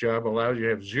 because this job allows you to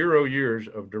have 0 years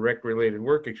of direct related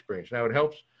work experience. Now, it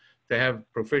helps to have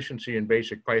proficiency in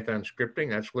basic Python scripting.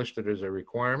 That's listed as a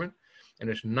requirement. And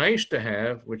it's nice to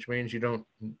have, which means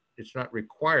it's not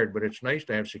required, but it's nice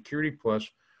to have Security Plus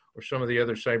or some of the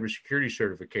other cybersecurity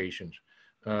certifications.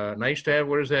 Nice to have,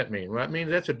 what does that mean? Well, that means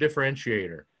that's a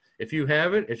differentiator. If you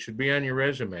have it, it should be on your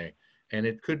resume, and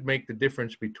it could make the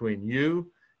difference between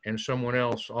you and someone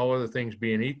else, all other things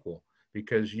being equal,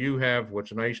 because you have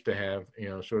what's nice to have,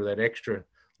 sort of that extra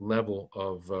level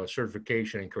of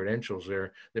certification and credentials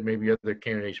there that maybe other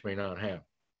candidates may not have.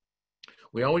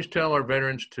 We always tell our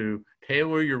veterans to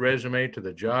tailor your resume to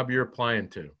the job you're applying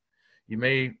to. You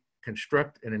may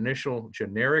construct an initial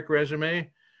generic resume,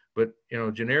 but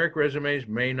generic resumes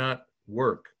may not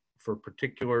work for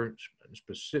particular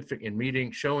specific in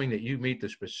meeting, showing that you meet the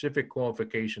specific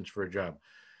qualifications for a job.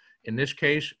 In this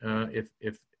case,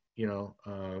 if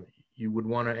you would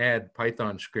want to add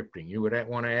Python scripting, you would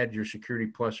want to add your Security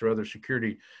Plus or other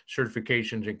security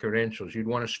certifications and credentials. You'd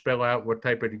want to spell out what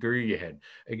type of degree you had.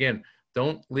 Again,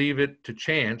 don't leave it to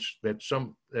chance that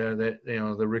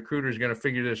the recruiter is going to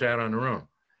figure this out on their own.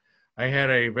 I had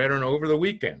a veteran over the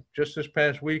weekend, just this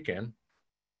past weekend,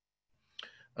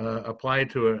 applied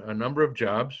to a number of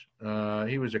jobs.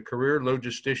 He was a career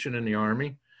logistician in the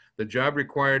Army. The job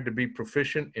required to be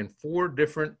proficient in 4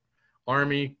 different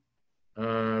Army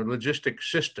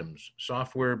logistics systems,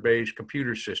 software-based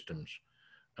computer systems.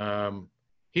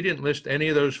 He didn't list any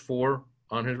of those 4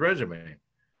 on his resume.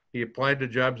 He applied to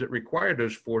jobs that required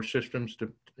those 4 systems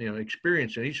to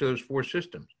experience in each of those 4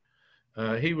 systems.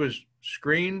 He was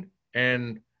screened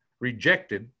and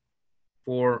rejected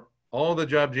for all the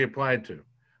jobs he applied to.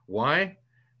 Why?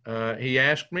 He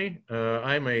asked me,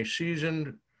 I'm a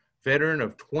seasoned veteran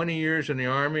of 20 years in the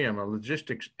Army. I'm a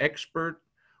logistics expert.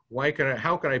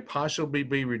 How could I possibly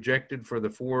be rejected for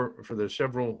the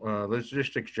several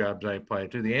logistics jobs I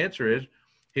applied to? The answer is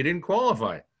he didn't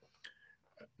qualify.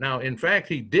 Now, in fact,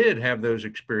 he did have those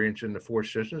experience in the 4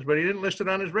 systems, but he didn't list it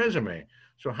on his resume.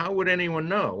 So how would anyone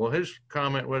know? Well, his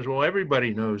comment was, well,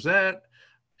 everybody knows that.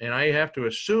 And I have to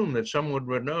assume that someone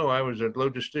would know I was a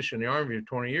logistician in the Army for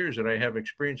 20 years, that I have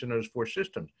experience in those 4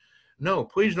 systems. No,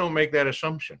 please don't make that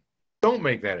assumption. Don't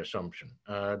make that assumption.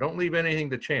 Don't leave anything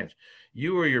to chance.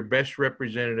 You are your best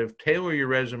representative. Tailor your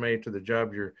resume to the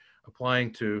job you're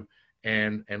applying to,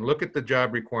 and look at the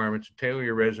job requirements and tailor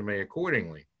your resume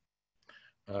accordingly.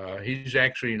 He's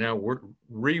actually now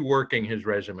reworking his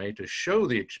resume to show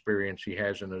the experience he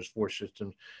has in those 4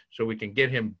 systems, so we can get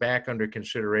him back under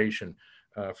consideration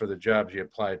for the jobs he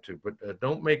applied to. But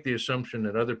don't make the assumption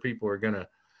that other people are going to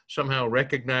somehow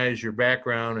recognize your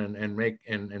background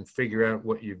and figure out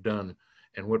what you've done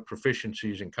and what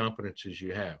proficiencies and competencies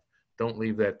you have. Don't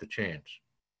leave that to chance.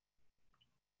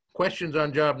 Questions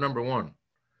on job number 1.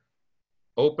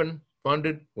 Open,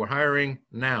 funded, we're hiring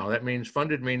now. That means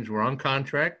funded means we're on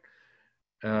contract.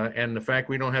 And the fact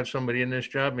we don't have somebody in this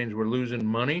job means we're losing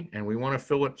money, and we want to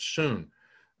fill it soon.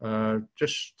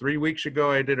 Just 3 weeks ago,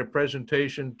 I did a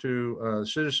presentation to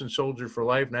Citizen Soldier for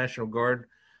Life, National Guard,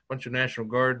 bunch of National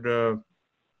Guardsmen.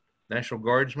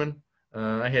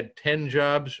 I had 10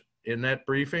 jobs in that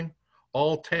briefing.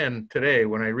 All 10 today,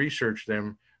 when I researched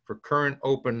them for current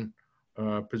open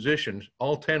positions,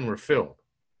 all 10 were filled.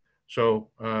 So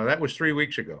that was 3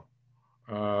 weeks ago.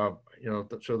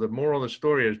 So the moral of the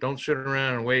story is, don't sit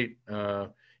around and wait.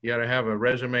 You got to have a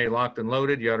resume locked and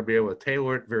loaded. You got to be able to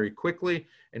tailor it very quickly,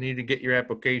 and you need to get your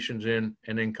applications in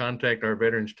and then contact our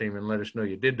veterans team and let us know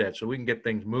you did that, so we can get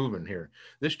things moving here.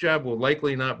 This job will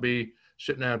likely not be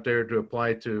sitting out there to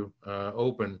apply to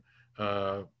open,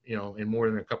 in more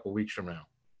than a couple of weeks from now,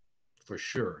 for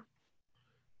sure.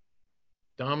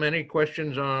 Dom, any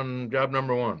questions on job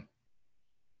number 1?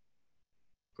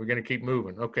 We're going to keep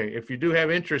moving. Okay, if you do have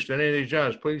interest in any of these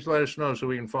jobs, please let us know so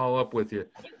we can follow up with you.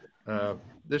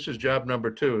 This is job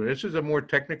number 2. This is a more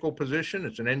technical position.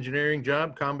 It's an engineering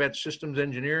job, combat systems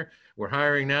engineer. We're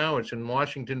hiring now. It's in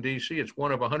Washington, D.C. It's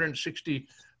one of 160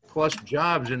 plus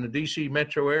jobs in the D.C.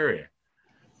 metro area.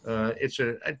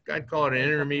 I'd call it an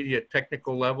intermediate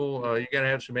technical level. You got to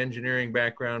have some engineering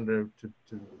background to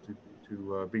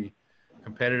be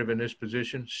competitive in this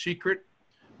position. Secret,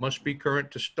 must be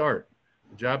current to start.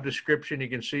 Job description, you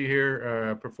can see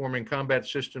here, performing combat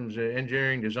systems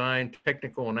engineering, design,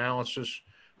 technical analysis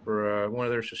for one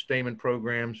of their sustainment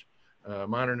programs,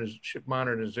 ship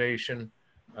modernization.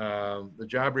 The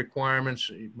job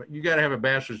requirements, you got to have a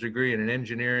bachelor's degree in an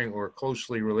engineering or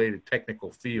closely related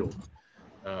technical field.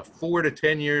 4 to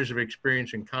 10 years of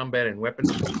experience in combat and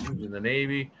weapons systems in the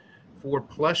Navy,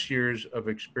 4+ years of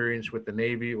experience with the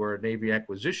Navy or a Navy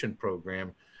acquisition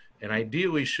program, and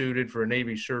ideally suited for a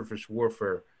Navy surface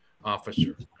warfare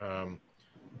officer.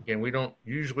 Again, we don't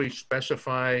usually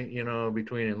specify,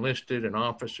 between enlisted and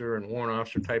officer and warrant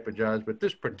officer type of jobs, but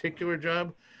this particular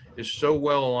job is so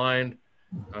well aligned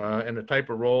and the type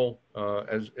of role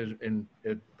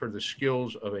for the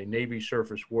skills of a Navy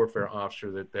surface warfare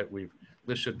officer that we've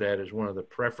listed that as one of the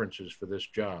preferences for this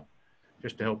job,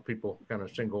 just to help people kind of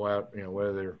single out,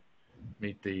 whether they're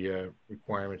meet the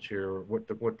requirements here, or what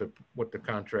the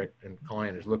contract and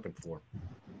client is looking for.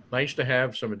 Nice to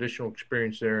have some additional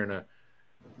experience there in a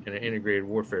in an integrated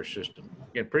warfare system.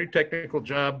 Again, pretty technical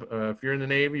job. If you're in the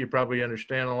Navy, you probably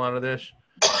understand a lot of this,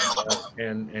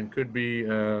 and could be,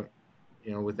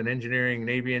 with an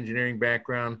Navy engineering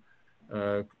background,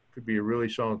 could be a really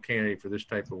solid candidate for this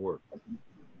type of work.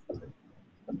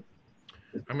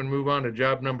 I'm going to move on to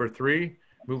job number 3,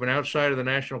 moving outside of the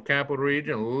National Capital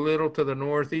Region, a little to the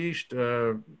northeast,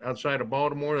 outside of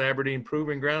Baltimore, the Aberdeen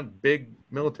Proving Ground, big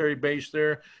military base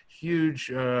there, huge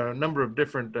number of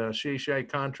different CACI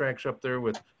contracts up there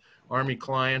with Army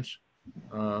clients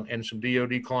and some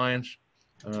DoD clients.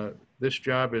 This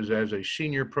job is as a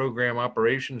senior program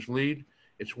operations lead.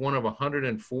 It's one of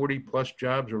 140 plus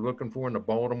jobs we're looking for in the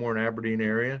Baltimore and Aberdeen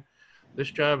area. This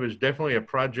job is definitely a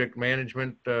project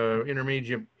management,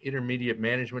 intermediate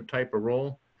management type of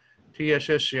role.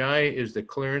 TSSCI is the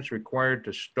clearance required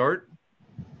to start.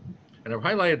 And I've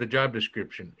highlighted the job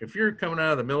description. If you're coming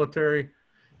out of the military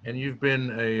and you've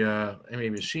been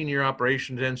maybe a senior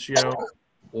operations NCO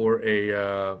or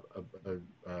a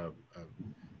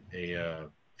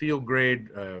field grade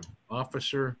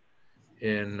officer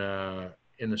in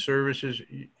the services,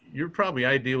 you're probably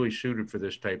ideally suited for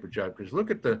this type of job, because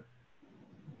look at the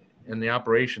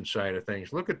operations side of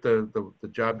things. Look at the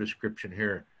job description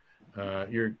here.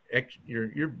 You're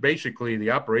basically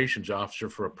the operations officer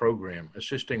for a program,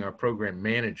 assisting our program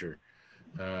manager.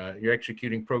 You're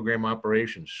executing program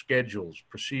operations, schedules,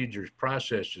 procedures,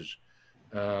 processes,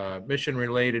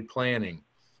 mission-related planning,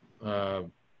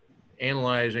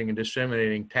 analyzing and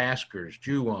disseminating taskers,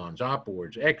 JUONs,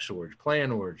 op-ords, X-ords,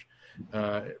 plan ords,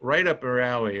 right up our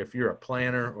alley if you're a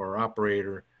planner or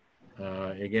operator,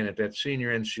 again, at that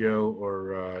senior NCO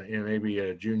or maybe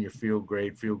a junior field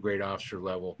grade officer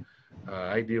level,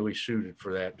 ideally suited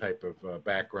for that type of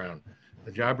background.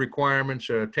 The job requirements,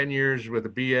 10 years with a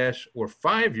BS or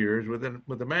 5 years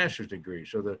with a master's degree.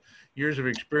 So the years of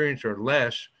experience are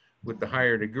less with the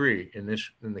higher degree in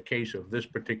the case of this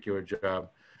particular job,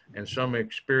 and some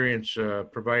experience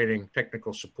providing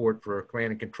technical support for a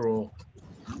command and control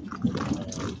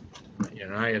an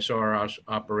ISR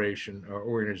operation or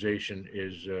organization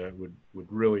would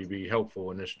really be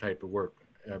helpful in this type of work.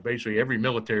 Basically, every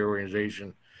military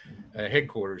organization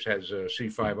headquarters has a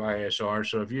C5 ISR.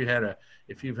 So if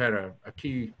you've had a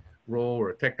key role or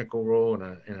a technical role in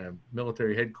a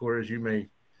military headquarters, you may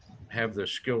have the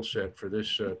skill set for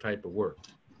this type of work.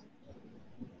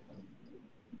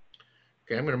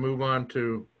 Okay, I'm going to move on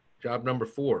to job number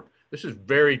 4. This is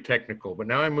very technical, but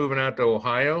now I'm moving out to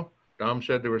Ohio. Dom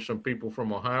said there were some people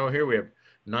from Ohio here. We have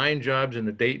 9 jobs in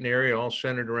the Dayton area, all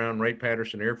centered around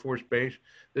Wright-Patterson Air Force Base.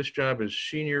 This job is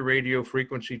Senior Radio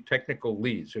Frequency Technical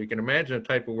Lead. So you can imagine the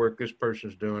type of work this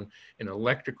person's doing in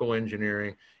electrical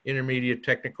engineering, intermediate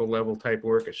technical level type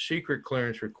work, a secret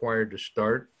clearance required to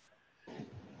start.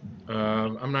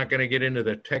 I'm not going to get into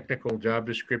the technical job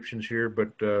descriptions here, but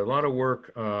a lot of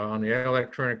work on the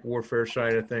electronic warfare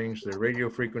side of things, the radio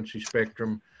frequency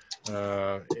spectrum.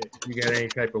 If you got any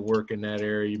type of work in that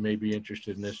area, you may be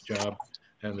interested in this job.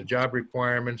 And the job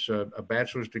requirements, a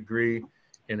bachelor's degree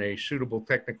in a suitable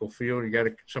technical field. You got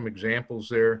some examples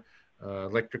there,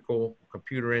 electrical,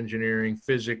 computer engineering,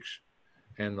 physics,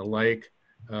 and the like.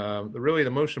 Really the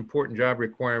most important job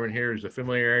requirement here is the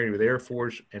familiarity with Air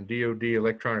Force and DoD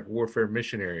electronic warfare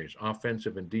mission areas,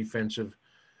 offensive and defensive,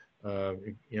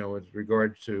 with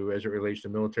regard to, as it relates to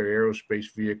military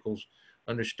aerospace vehicles,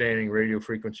 understanding radio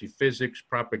frequency physics,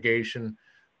 propagation,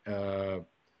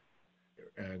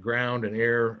 ground and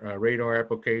air radar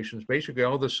applications. Basically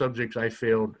all the subjects I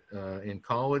failed in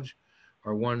college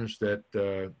are ones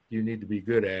that you need to be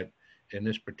good at in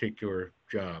this particular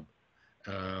job.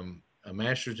 A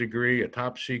master's degree, a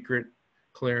top secret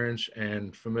clearance,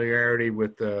 and familiarity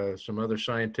with some other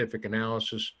scientific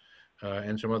analysis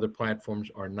and some other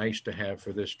platforms are nice to have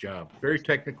for this job. Very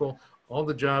technical. All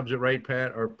the jobs at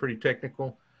Wright-Pat are pretty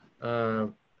technical.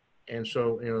 And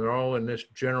so, they're all in this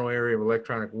general area of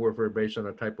electronic warfare based on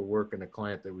the type of work and the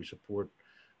client that we support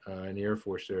in the Air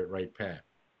Force there at Wright-Pat.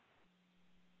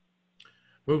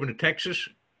 Moving to Texas.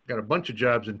 Got a bunch of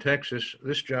jobs in Texas.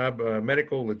 This job,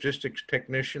 medical logistics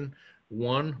technician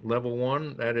 1, level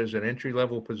 1, that is an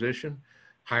entry-level position.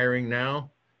 Hiring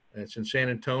now. It's in San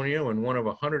Antonio, and one of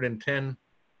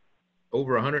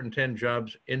over 110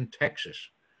 jobs in Texas.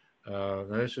 Now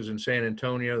this is in San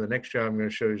Antonio. The next job I'm going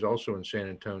to show you is also in San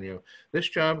Antonio. This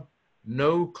job,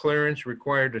 no clearance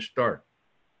required to start.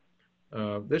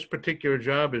 This particular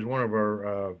job is one of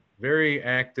our very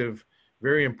active,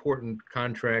 very important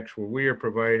contracts where we are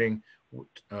providing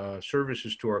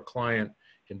services to our client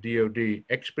in DoD,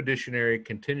 expeditionary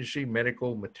contingency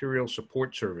medical material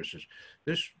support services.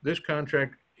 This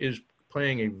contract is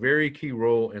playing a very key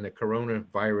role in the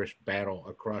coronavirus battle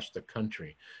across the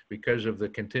country because of the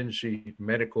contingency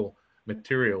medical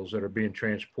materials that are being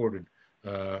transported,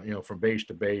 from base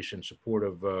to base in support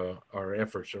of our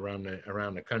efforts around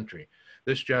the country.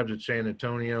 This job's at San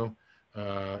Antonio,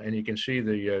 and you can see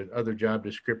the other job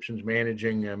descriptions: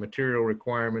 managing material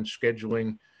requirements,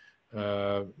 scheduling,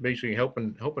 basically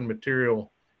helping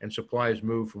material and supplies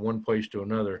move from one place to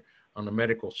another on the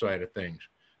medical side of things.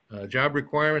 Job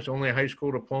requirements: only a high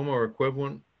school diploma or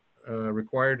equivalent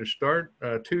required to start.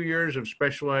 2 years of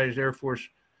specialized Air Force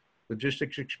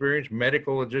logistics experience,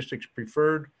 medical logistics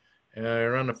preferred,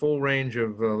 around the full range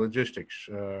of logistics,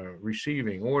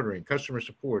 receiving, ordering, customer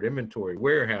support, inventory,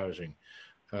 warehousing,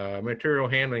 material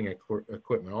handling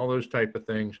equipment, all those type of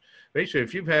things. Basically,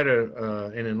 if you've had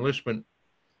an enlistment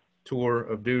tour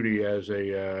of duty as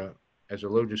a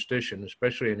logistician,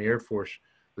 especially in the Air Force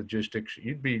logistics,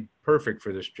 you'd be perfect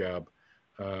for this job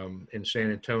in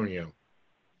San Antonio.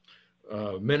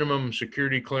 Minimum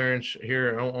security clearance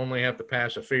here: only have to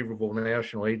pass a favorable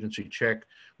national agency check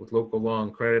with local law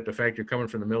and credit. The fact you're coming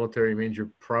from the military means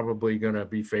you're probably going to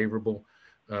be favorable.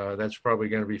 That's probably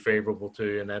going to be favorable to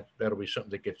you, and that'll be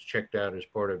something that gets checked out as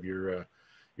part of your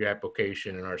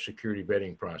application in our security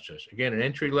vetting process. Again, an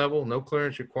entry level, no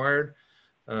clearance required.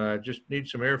 Just need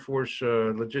some Air Force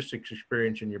logistics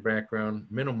experience in your background,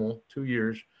 minimal, 2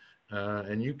 years,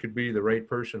 and you could be the right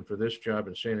person for this job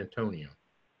in San Antonio.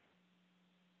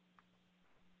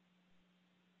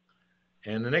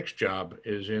 And the next job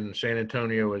is in San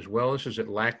Antonio as well. This is at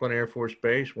Lackland Air Force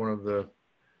Base, one of the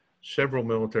several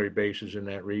military bases in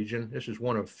that region. This is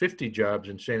one of 50 jobs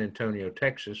in San Antonio,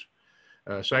 Texas.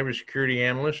 Cybersecurity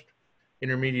analyst,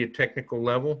 intermediate technical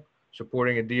level,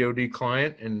 supporting a DoD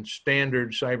client, and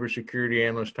standard cybersecurity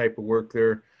analyst type of work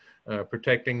there,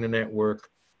 protecting the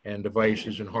network and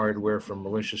devices and hardware from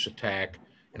malicious attack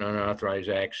and unauthorized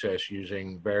access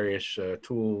using various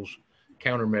tools,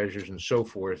 countermeasures, and so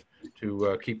forth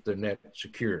to keep the net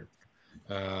secure.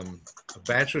 A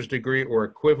bachelor's degree or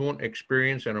equivalent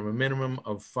experience and a minimum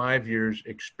of 5 years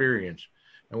experience.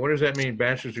 Now, what does that mean,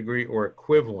 bachelor's degree or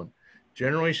equivalent?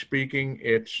 Generally speaking,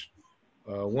 it's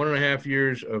 1.5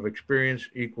 years of experience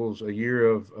equals a year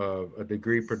of a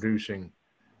degree producing,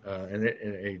 and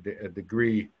a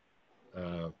degree,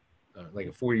 like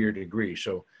a 4-year degree.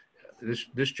 So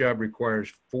this job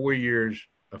requires 4 years,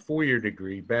 a 4-year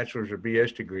degree, bachelor's or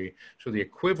BS degree. So the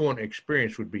equivalent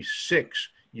experience would be 6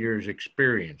 years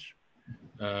experience.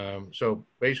 So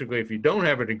basically, if you don't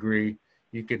have a degree,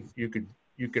 you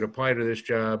could apply to this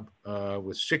job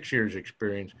with 6 years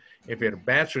experience. If you had a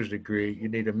bachelor's degree, you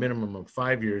need a minimum of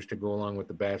 5 years to go along with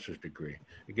the bachelor's degree.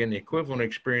 Again, the equivalent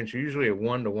experience is usually a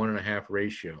 1 to 1.5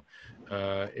 ratio.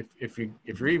 If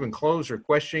you're even close or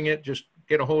questioning it, just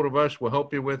get a hold of us. We'll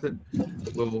help you with it.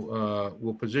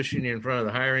 We'll position you in front of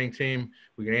the hiring team.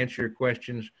 We can answer your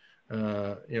questions.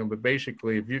 But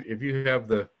basically, if you have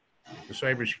the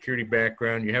cybersecurity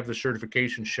background, you have the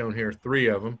certifications shown here, 3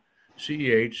 of them.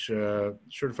 CEH,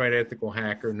 Certified Ethical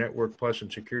Hacker, Network Plus,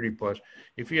 and Security Plus.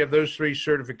 If you have those 3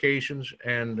 certifications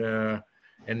and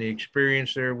the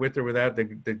experience there with or without the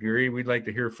degree, we'd like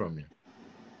to hear from you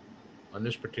on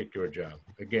this particular job.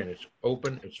 Again, it's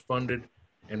open, it's funded,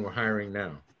 and we're hiring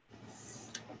now.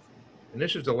 And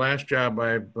this is the last job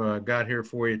I've got here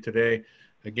for you today.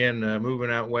 Again,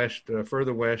 moving out west,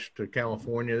 further west to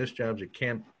California. This job's at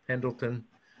Camp Pendleton,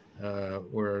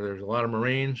 where there's a lot of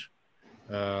Marines.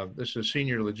 This is a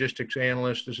senior logistics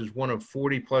analyst. This is one of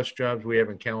 40 plus jobs we have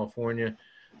in California.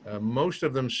 Most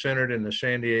of them centered in the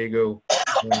San Diego,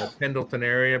 Pendleton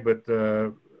area, but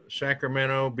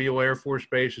Sacramento, Beale Air Force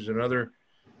Base is another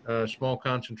small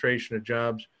concentration of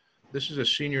jobs. This is a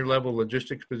senior level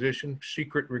logistics position,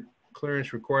 secret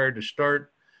clearance required to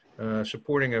start,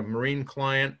 supporting a Marine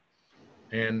client.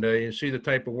 And you see the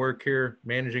type of work here: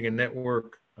 managing a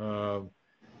network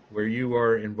where you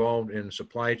are involved in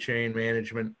supply chain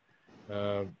management,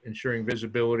 ensuring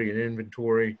visibility and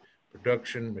inventory,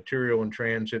 production, material in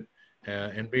transit,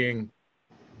 and being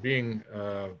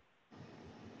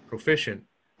proficient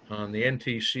on the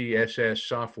NTCSS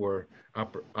software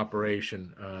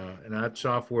operation. And that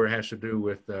software has to do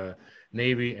with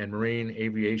Navy and Marine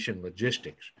aviation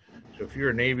logistics. So if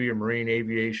you're a Navy or Marine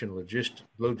aviation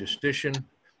logistician,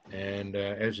 and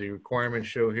as the requirements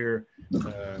show here,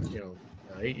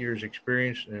 8 years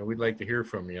experience, and we'd like to hear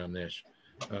from you on this.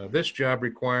 This job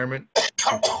requirement,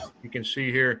 you can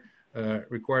see here,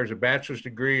 requires a bachelor's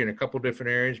degree in a couple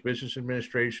different areas: business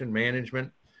administration,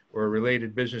 management, or a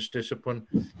related business discipline,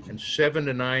 and 7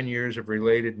 to 9 years of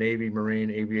related Navy,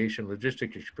 Marine, aviation,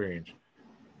 logistics experience.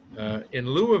 In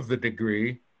lieu of the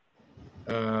degree,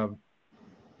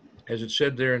 as it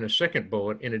said there in the second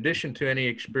bullet, in addition to any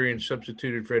experience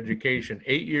substituted for education,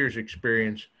 8 years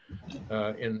experience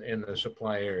in the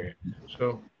supply area.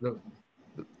 So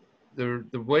the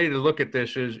way to look at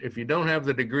this is, if you don't have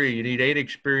the degree, you need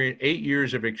 8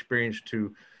 years of experience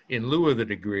in lieu of the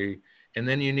degree, and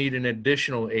then you need an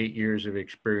additional 8 years of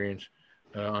experience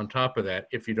on top of that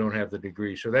if you don't have the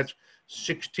degree. So that's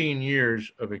 16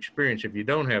 years of experience if you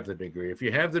don't have the degree. If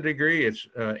you have the degree, it's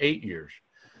 8 years.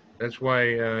 That's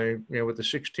why, with the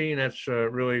 16, that's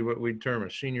really what we'd term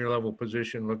a senior level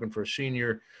position, looking for a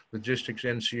senior logistics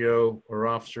NCO or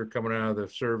officer coming out of the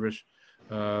service,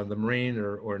 the Marine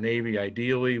or Navy,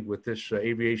 ideally with this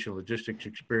aviation logistics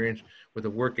experience, with a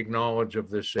working knowledge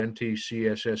of this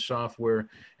NTCSS software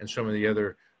and some of the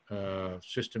other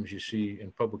systems you see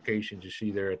and publications you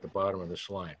see there at the bottom of the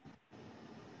slide.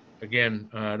 Again,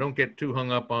 don't get too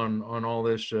hung up on all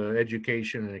this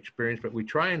education and experience, but we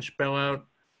try and spell out,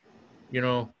 we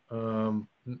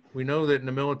know that in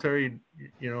the military,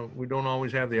 we don't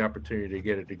always have the opportunity to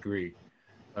get a degree.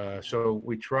 So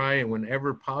we try, and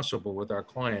whenever possible with our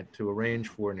client, to arrange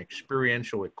for an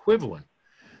experiential equivalent.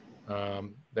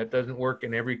 That doesn't work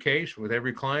in every case with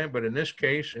every client, but in this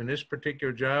case, in this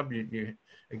particular job, you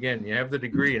have the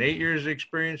degree and 8 years of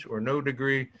experience, or no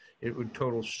degree, it would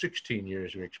total 16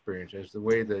 years of experience as the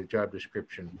way the job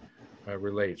description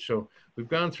relates. So we've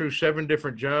gone through 7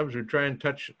 different jobs. We try and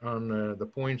touch on the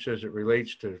points as it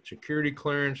relates to security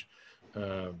clearance,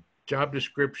 job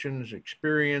descriptions,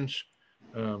 experience,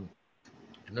 and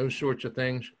those sorts of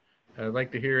things. I'd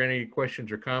like to hear any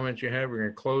questions or comments you have. We're going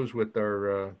to close with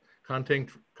our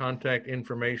contact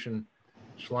information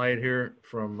slide here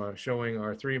from showing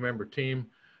our 3-member team,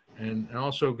 and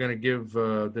also going to give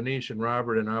Denise and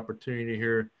Robert an opportunity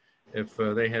here if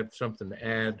they have something to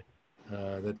add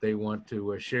that they want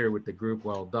to share with the group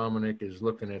while Dominic is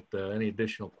looking at any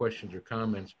additional questions or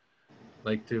comments. I'd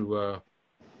like to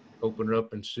open it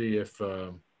up and see if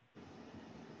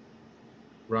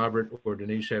Robert or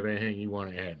Denise have anything you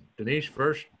want to add. Denise,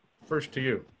 first to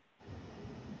you.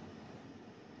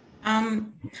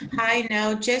 Hi,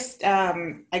 no, just,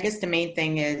 I guess the main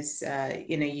thing is,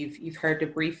 you've heard the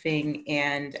briefing,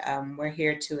 and we're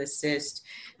here to assist.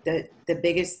 The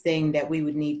biggest thing that we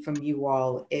would need from you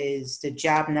all is the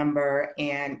job number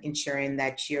and ensuring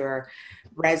that your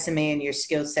resume and your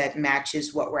skill set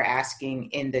matches what we're asking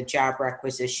in the job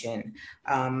requisition.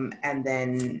 And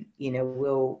then,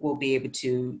 we'll be able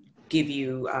to give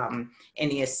you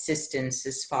any assistance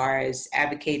as far as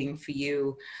advocating for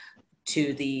you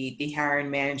to the hiring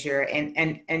manager,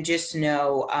 and just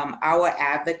know our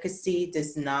advocacy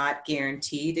does not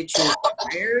guarantee that you're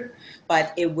hired,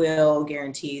 but it will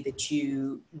guarantee that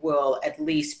you will at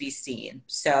least be seen.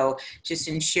 So just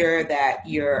ensure that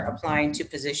you're applying to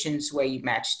positions where you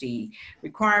match the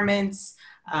requirements.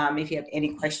 If you have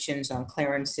any questions on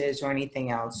clearances or anything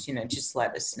else, just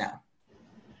let us know.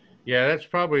 Yeah, that's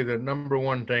probably the number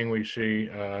one thing we see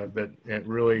that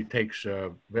really takes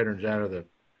veterans out of the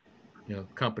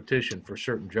competition for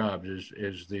certain jobs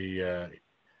is the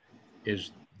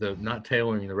not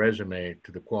tailoring the resume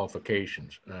to the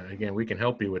qualifications. Again, we can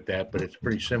help you with that, but it's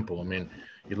pretty simple. I mean,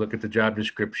 you look at the job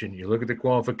description, you look at the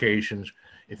qualifications.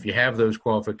 If you have those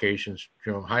qualifications,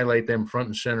 highlight them front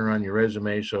and center on your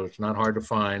resume so it's not hard to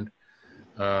find.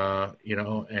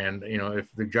 If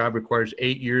the job requires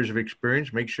 8 years of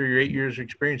experience, make sure your 8 years of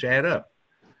experience add up,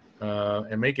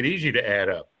 and make it easy to add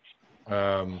up.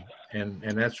 And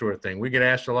that sort of thing. We get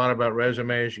asked a lot about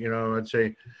resumes, I'd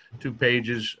say 2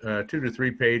 to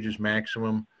 3 pages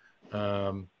maximum,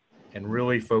 and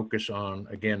really focus on,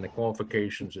 again, the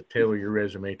qualifications that tailor your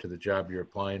resume to the job you're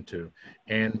applying to,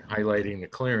 and highlighting the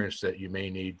clearance that you may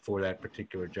need for that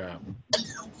particular job.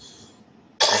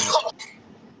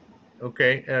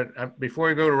 Okay, before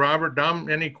we go to Robert, Dom,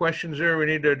 any questions there we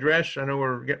need to address? I know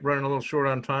we're running a little short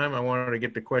on time. I wanted to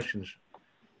get the questions.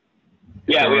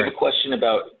 Yeah, we have a question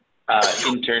about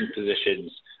intern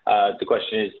positions. The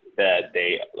question is that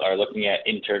they are looking at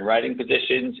intern writing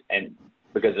positions, and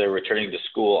because they're returning to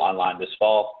school online this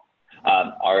fall,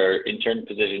 are intern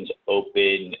positions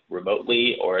open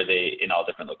remotely, or are they in all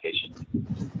different locations?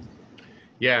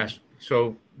 Yes.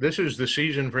 So this is the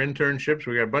season for internships.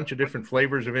 We got a bunch of different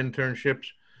flavors of internships.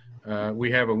 We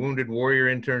have a Wounded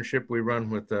Warrior internship we run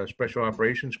with Special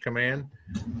Operations Command.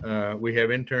 We have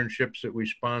internships that we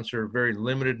sponsor, very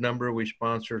limited number we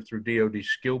sponsor through DoD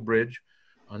Skill Bridge,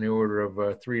 on the order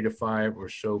of 3 to 5 or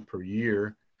so per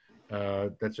year.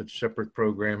 That's a separate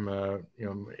program.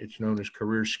 It's known as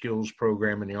Career Skills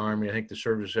Program in the Army. I think the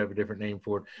services have a different name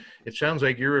for it. It sounds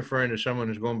like you're referring to someone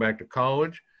who's going back to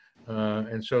college.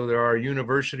 And so there are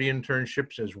university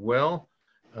internships as well.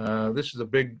 This is a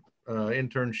big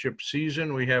internship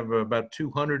season. We have about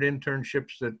 200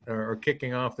 internships that are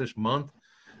kicking off this month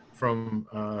from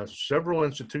several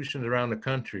institutions around the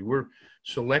country. We're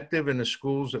selective in the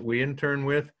schools that we intern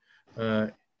with.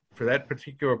 For that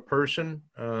particular person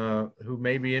who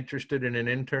may be interested in an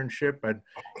internship, I'd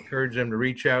encourage them to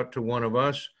reach out to one of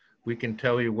us. We can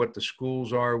tell you what the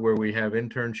schools are where we have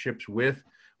internships with.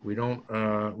 We don't,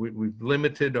 we've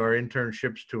limited our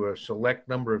internships to a select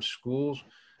number of schools.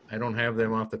 I don't have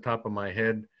them off the top of my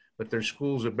head, but there's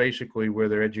schools that basically where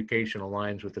their education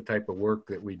aligns with the type of work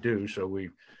that we do. So we,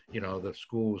 you know, the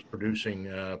school is producing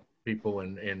people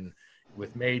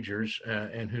with majors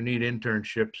and who need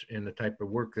internships in the type of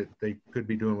work that they could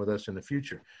be doing with us in the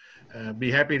future.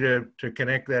 Be happy to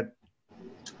connect that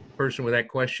person with that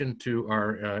question to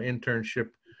our internship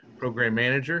program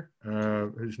manager,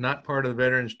 who's not part of the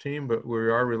veterans team, but we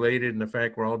are related in the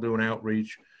fact we're all doing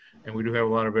outreach, and we do have a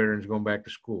lot of veterans going back to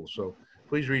school. So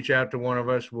please reach out to one of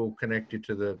us. We'll connect you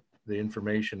to the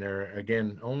information there.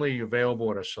 Again, only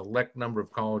available at a select number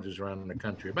of colleges around the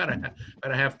country, about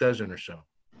a half dozen or so.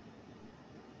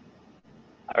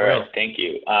 All right, thank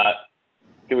you.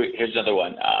 Here's another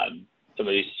one.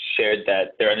 Somebody shared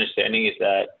that their understanding is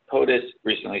that POTUS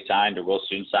recently signed or will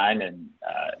soon sign an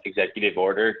executive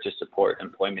order to support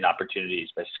employment opportunities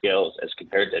by skills as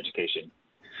compared to education.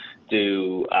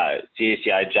 Do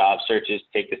CACI job searches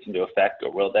take this into effect,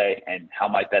 or will they? And how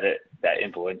might that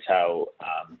influence how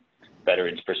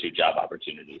veterans pursue job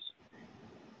opportunities?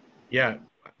 Yeah,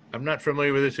 I'm not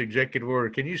familiar with this executive order.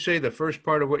 Can you say the first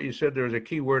part of what you said? There was a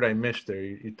key word I missed there.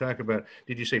 You talk about,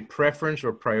 did you say preference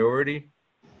or priority?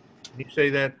 Can you say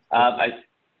that?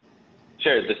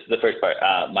 Sure, this is the first part.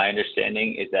 My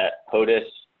understanding is that POTUS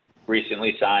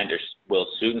recently signed or will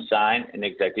soon sign an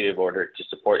executive order to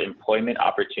support employment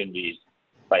opportunities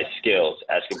by skills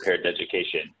as compared to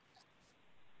education.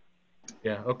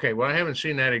 Yeah, okay. Well, I haven't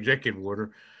seen that executive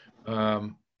order.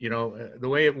 You know, the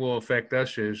way it will affect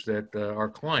us is that our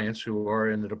clients who are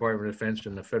in the Department of Defense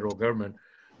and the federal government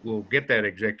will get that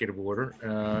executive order,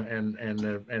 and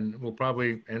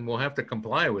we'll have to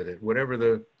comply with it, whatever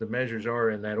the measures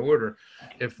are in that order.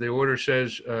 If the order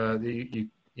says you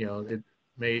know it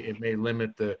may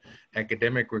limit the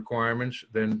academic requirements,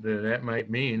 then that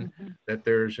might mean that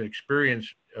there's an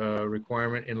experience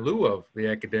requirement in lieu of the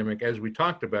academic, as we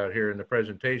talked about here in the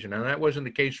presentation. Now, that wasn't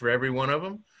the case for every one of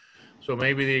them. So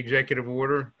maybe the executive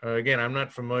order, again, I'm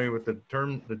not familiar with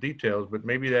the details, but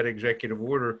maybe that executive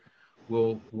order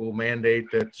will mandate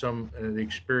that the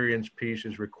experience piece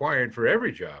is required for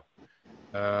every job.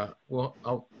 We'll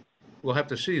have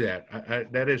to see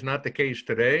that. That is not the case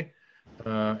today.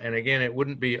 And again, it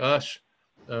wouldn't be us,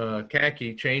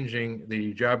 CACI, changing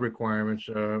the job requirements.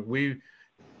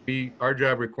 Our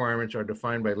job requirements are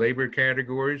defined by labor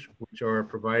categories, which are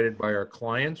provided by our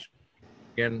clients.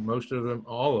 Again, most of them,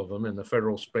 all of them in the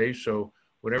federal space. So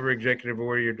whatever executive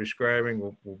order you're describing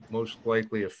will most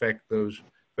likely affect those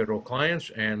federal clients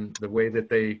and the way that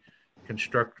they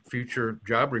construct future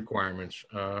job requirements.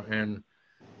 You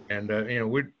know,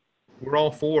 we're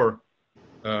all for,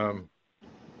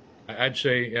 I'd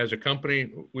say as a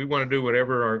company, we want to do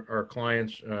whatever our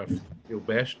clients feel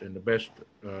best, and the best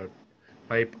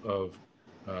type of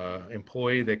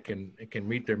employee that can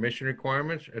meet their mission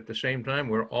requirements. At the same time,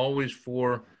 we're always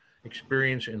for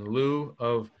experience in lieu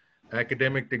of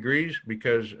academic degrees,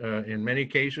 because in many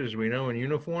cases, we know in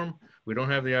uniform, we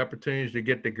don't have the opportunities to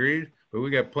get degrees, but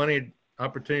we got plenty of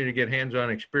opportunity to get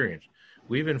hands-on experience.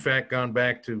 We've in fact gone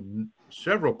back to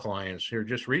several clients here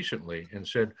just recently and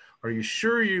said, are you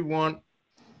sure you want,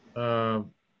 you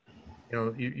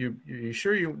know, you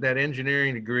sure that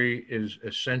engineering degree is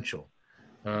essential?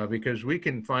 Because we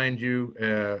can find you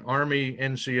Army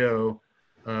NCO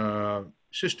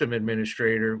system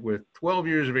administrator with 12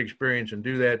 years of experience and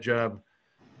do that job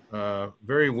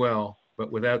very well,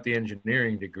 but without the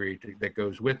engineering degree that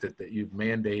goes with it that you've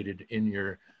mandated in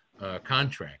your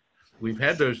contract. We've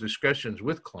had those discussions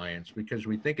with clients because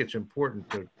we think it's important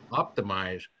to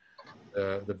optimize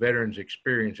the veteran's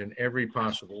experience in every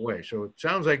possible way. So it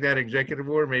sounds like that executive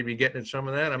order may be getting at some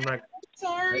of that. I'm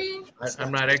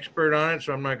not expert on it,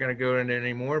 so I'm not going to go into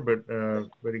any more. But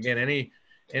again,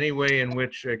 any way in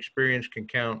which experience can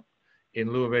count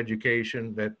in lieu of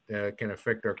education that can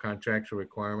affect our contractual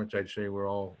requirements, I'd say we're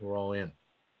all in.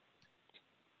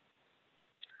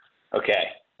 Okay,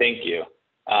 thank you.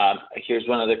 Here's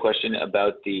one other question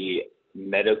about the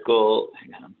medical.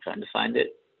 Hang on, I'm trying to find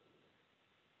it.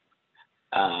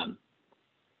 There's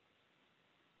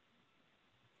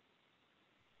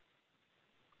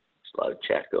a lot of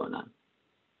chat going on.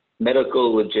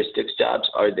 Medical logistics jobs,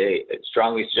 are they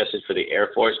strongly suggested for the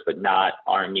Air Force, but not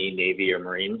Army, Navy, or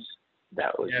Marines?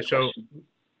 That was Yeah, the so question.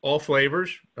 all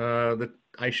flavors.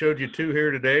 I showed you two here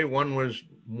today. One was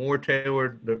more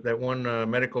tailored. That one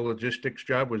medical logistics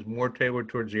job was more tailored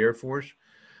towards the Air Force.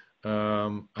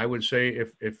 I would say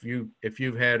if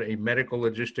you've had a medical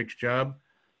logistics job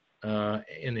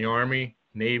in the Army,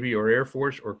 Navy, or Air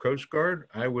Force or Coast Guard,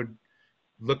 I would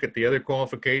look at the other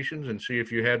qualifications and see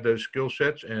if you had those skill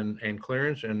sets and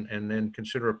clearance, and then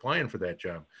consider applying for that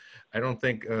job. I don't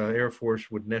think Air Force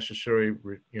would necessarily,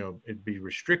 it'd be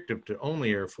restrictive to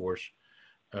only Air Force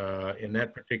in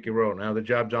that particular role. Now the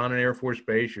job's on an Air Force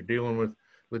base. You're dealing with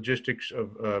logistics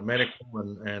of medical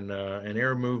and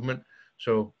air movement.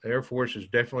 So the Air Force has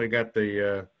definitely got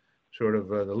the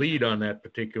the lead on that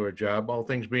particular job. All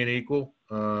things being equal,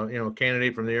 a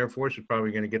candidate from the Air Force is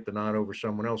probably going to get the nod over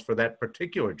someone else for that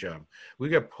particular job. We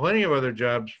got plenty of other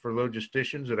jobs for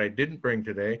logisticians that I didn't bring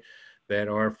today that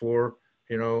are for,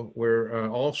 where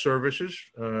all services,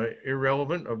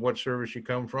 irrelevant of what service you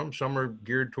come from. Some are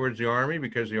geared towards the Army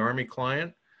because the Army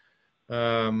client.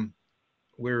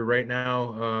 We're right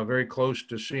now very close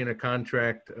to seeing a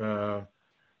contract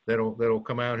that'll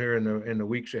come out here in the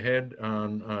weeks ahead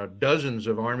on dozens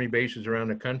of Army bases around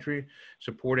the country,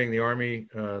 supporting the Army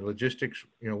logistics,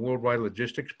 worldwide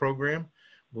logistics program.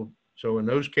 So in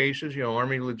those cases,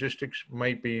 Army logistics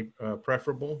might be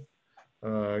preferable.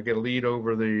 Get a lead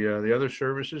over the other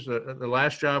services. The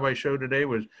last job I showed today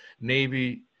was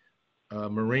Navy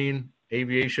Marine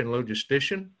Aviation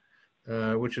Logistician,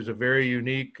 which is a very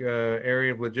unique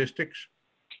area of logistics.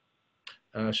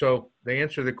 So the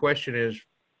answer to the question is,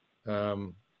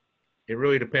 it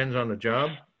really depends on the job.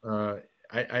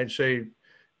 I'd say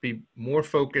be more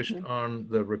focused on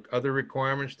the other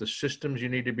requirements, the systems you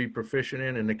need to be proficient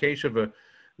in. In the case of the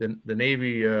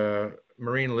Navy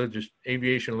Marine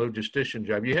Aviation Logistician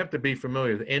job, you have to be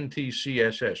familiar with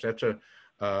NTCSS. That's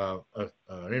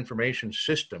an information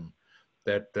system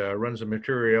that runs the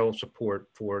materiel support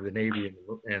for the Navy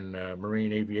and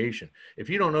Marine aviation. If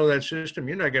you don't know that system,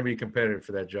 you're not going to be competitive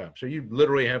for that job. So you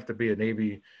literally have to be a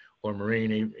Navy or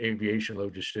Marine aviation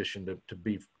logistician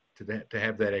to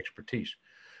have that expertise.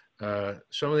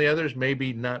 Some of the others may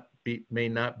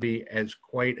not be as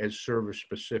quite as service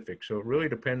specific. So it really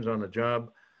depends on the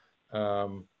job.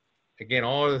 Again,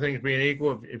 all other things being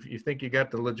equal, if you think you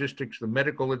got the logistics, the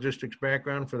medical logistics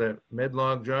background for that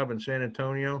medlog job in San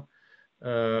Antonio,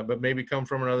 but maybe come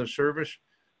from another service,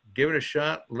 give it a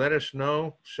shot. Let us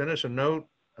know. Send us a note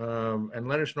and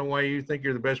let us know why you think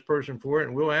you're the best person for it,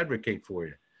 and we'll advocate for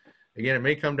you. Again, it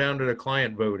may come down to the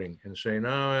client voting and saying, "No,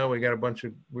 well, we got a bunch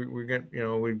of we got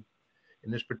in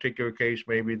this particular case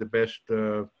maybe the best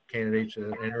candidates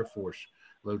an Air Force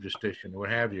logistician, what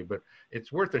have you." But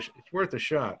it's worth a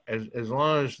shot as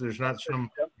long as there's not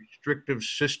some restrictive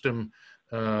system,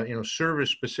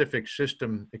 service specific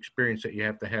system experience that you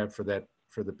have to have for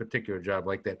the particular job,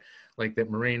 like that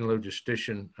marine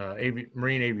logistician,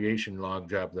 marine aviation log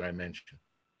job that I mentioned.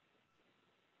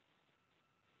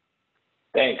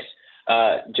 Thanks.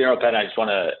 General Penn, I just want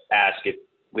to ask if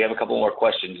we have a couple more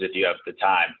questions if you have the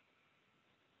time.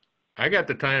 I got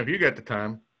the time. If you got the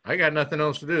time, I got nothing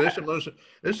else to do. This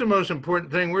is the most important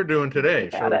thing we're doing today.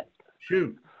 So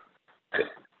shoot.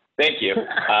 Thank you.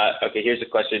 Okay, here's a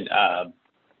question.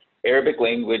 Arabic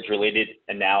language related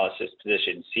analysis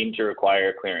positions seem to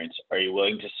require clearance. Are you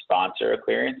willing to sponsor a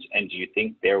clearance? And do you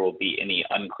think there will be any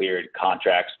uncleared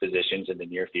contracts positions in the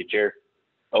near future?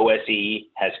 OSE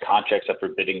has contracts up for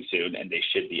bidding soon, and they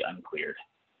should be uncleared.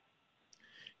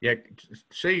 Yeah,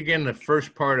 say again the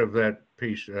first part of that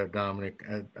piece, Dominic.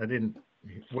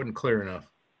 Wasn't clear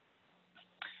enough.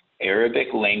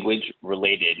 Arabic language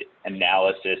related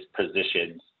analysis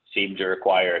positions seem to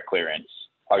require a clearance.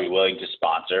 Are you willing to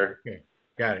sponsor? Okay,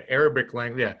 got it. Arabic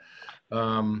language,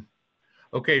 yeah.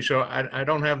 Okay, so I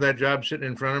don't have that job sitting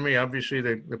in front of me. Obviously,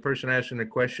 the person asking the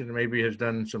question maybe has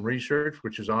done some research,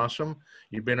 which is awesome.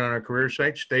 You've been on our career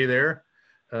site, stay there.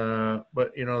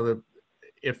 But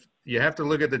if you have to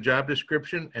look at the job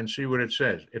description and see what it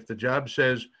says. If the job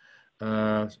says,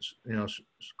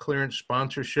 clearance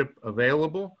sponsorship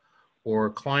available, or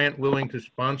client willing to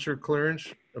sponsor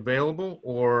clearance available,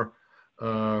 or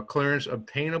clearance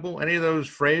obtainable, any of those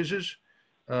phrases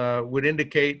would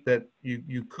indicate that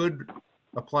you could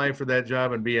apply for that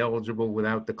job and be eligible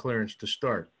without the clearance to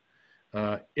start.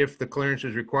 If the clearance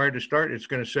is required to start, it's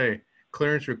going to say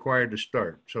clearance required to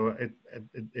start. So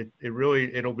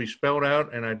it'll be spelled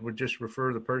out, and I would just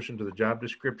refer the person to the job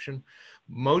description.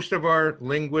 Most of our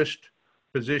linguist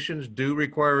positions do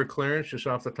require a clearance, just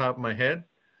off the top of my head.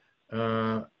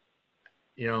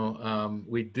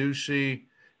 We do see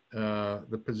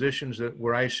the positions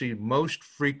where I see most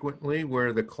frequently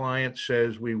where the client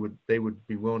says they would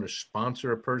be willing to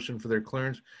sponsor a person for their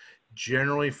clearance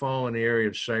generally fall in the area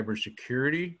of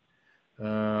cybersecurity.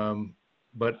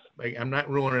 But I'm not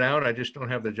ruling it out. I just don't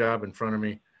have the job in front of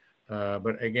me.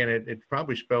 But again, it's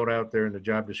probably spelled out there in the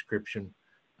job description.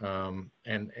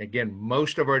 And again,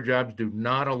 most of our jobs do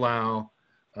not allow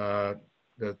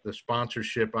the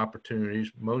sponsorship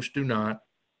opportunities. Most do not.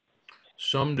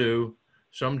 Some do.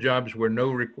 Some jobs where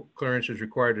no clearance is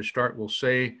required to start will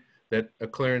say that a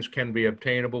clearance can be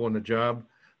obtainable in the job.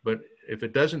 But if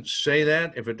it doesn't say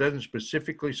that, if it doesn't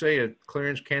specifically say a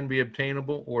clearance can be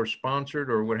obtainable or sponsored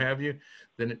or what have you,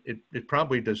 then it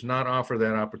probably does not offer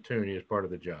that opportunity as part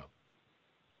of the job.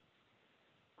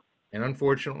 And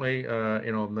unfortunately,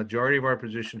 majority of our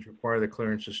positions require the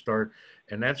clearance to start,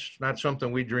 and that's not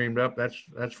something we dreamed up.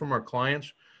 That's from our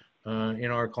clients.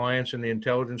 Our clients in the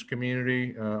intelligence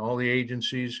community, all the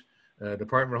agencies,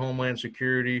 Department of Homeland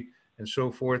Security, and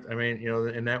so forth. I mean,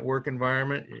 in that work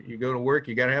environment, you go to work,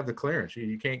 you got to have the clearance.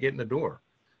 You can't get in the door,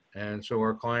 and so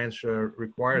our clients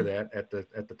require that at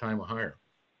the time of hire.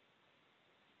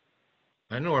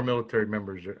 I know our military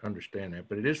members understand that,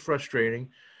 but it is frustrating.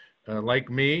 Like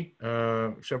me,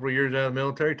 several years out of the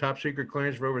military, top secret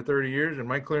clearance for over 30 years, and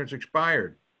my clearance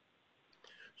expired.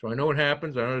 So I know what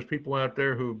happens. I know there's people out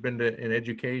there who've been in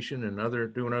education and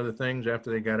doing other things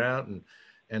after they got out,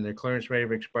 and their clearance may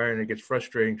have expired, and it gets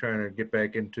frustrating trying to get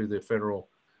back into the federal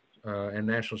and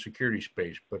national security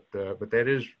space. But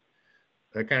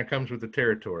that kind of comes with the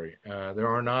territory. There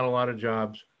are not a lot of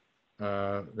jobs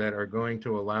that are going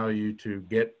to allow you to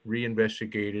get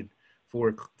reinvestigated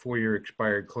for your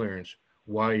expired clearance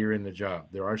while you're in the job.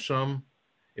 There are some.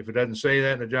 If it doesn't say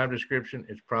that in the job description,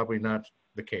 it's probably not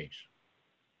the case.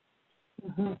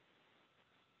 Mm-hmm.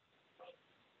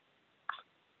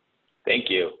 Thank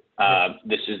you.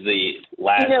 This is the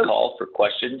last call for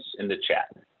questions in the chat.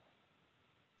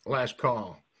 Last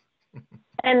call.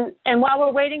 And while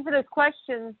we're waiting for those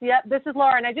questions, this is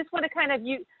Laura, and I just want to kind of,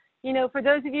 for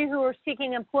those of you who are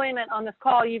seeking employment on this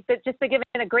call, you've just been given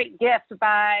a great gift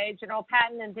by General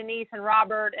Patton and Denise and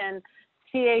Robert and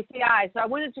CACI. So I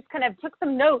want to just kind of took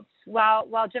some notes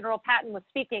while General Patton was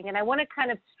speaking, and I want to kind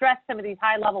of stress some of these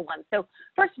high-level ones. So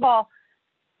first of all,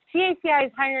 CACI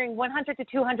is hiring 100 to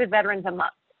 200 veterans a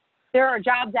month. There are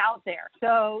jobs out there,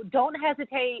 so don't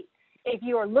hesitate. If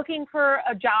you are looking for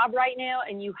a job right now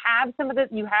and you have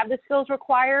the skills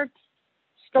required,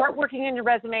 start working on your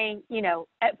resume,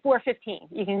 at 4:15.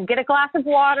 You can get a glass of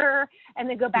water and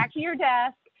then go back to your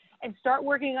desk and start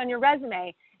working on your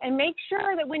resume. And make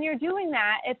sure that when you're doing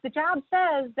that, if the job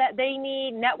says that they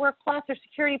need Network Plus or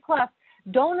Security Plus,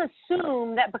 don't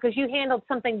assume that because you handled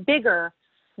something bigger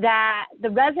that the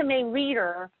resume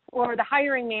reader or the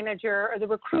hiring manager or the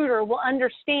recruiter will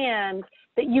understand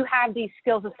that you have these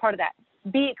skills as part of that.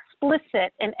 Be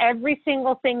explicit in every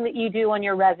single thing that you do on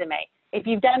your resume. If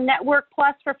you've done Network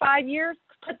Plus for 5 years,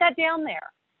 put that down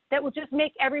there. That will just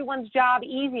make everyone's job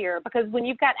easier, because when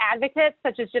you've got advocates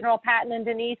such as General Patton and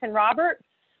Denise and Robert,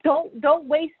 don't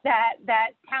waste that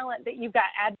talent that you've got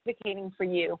advocating for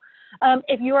you.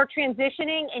 If you are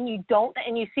transitioning and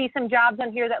you see some jobs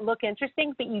on here that look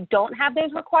interesting, but you don't have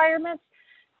those requirements,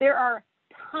 there are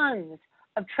tons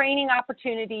of training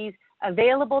opportunities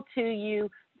available to you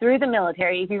through the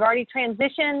military. If you've already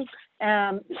transitioned,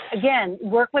 again,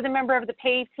 work with a member of the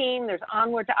PAVE team. There's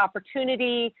Onward to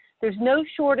Opportunity. There's no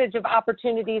shortage of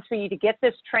opportunities for you to get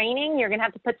this training. You're going to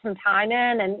have to put some time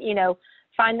in and,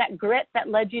 find that grit that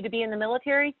led you to be in the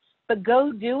military, but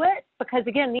go do it, because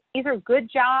again, these are good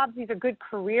jobs. These are good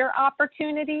career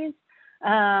opportunities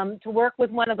to work with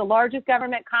one of the largest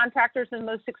government contractors and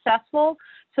most successful.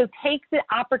 So take the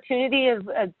opportunity of,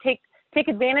 take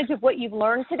advantage of what you've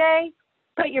learned today,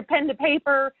 put your pen to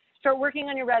paper, start working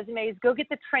on your resumes, go get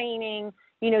the training,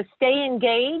 stay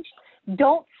engaged.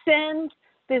 Don't send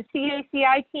the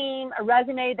CACI team a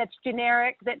resume that's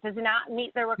generic, that does not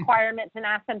meet their requirements, and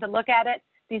ask them to look at it.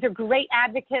 These are great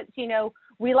advocates.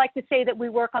 We like to say that we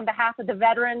work on behalf of the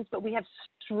veterans, but we have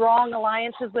strong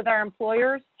alliances with our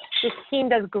employers. This team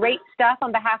does great stuff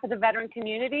on behalf of the veteran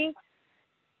community.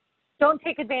 Don't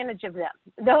take advantage of them.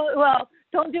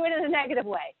 Don't do it in a negative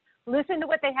way. Listen to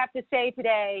what they have to say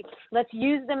today. Let's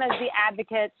use them as the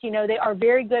advocates. They are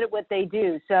very good at what they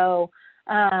do. So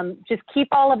just keep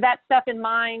all of that stuff in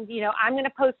mind. I'm going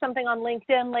to post something on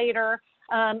LinkedIn later,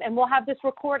 and we'll have this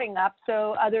recording up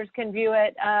so others can view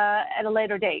it at a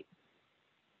later date.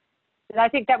 And I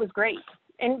think that was great.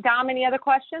 And Dom, any other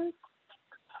questions?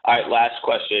 All right, last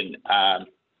question.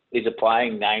 Is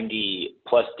applying 90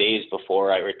 plus days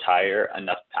before I retire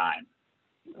enough time?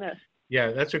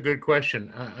 Yeah, that's a good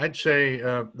question. I'd say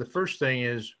the first thing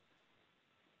is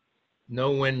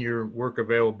know when your work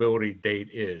availability date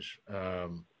is.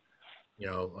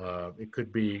 It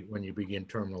could be when you begin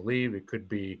terminal leave. It could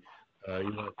be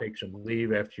you want to take some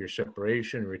leave after your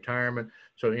separation, retirement.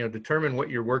 So, determine what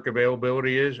your work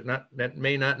availability is. That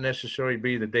may not necessarily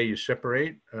be the day you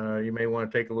separate. You may want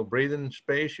to take a little breathing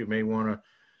space. You may want to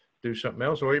do something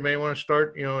else, or you may want to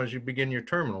start, as you begin your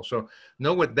terminal. So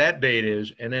know what that date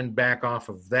is and then back off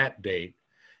of that date.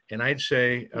 And I'd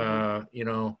say,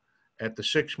 at the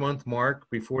 6-month mark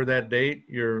before that date,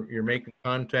 you're making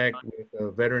contact with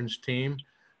a veterans team.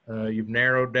 You've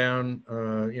narrowed down,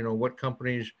 what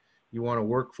companies you want to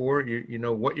work for. You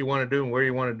know what you want to do and where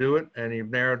you want to do it, and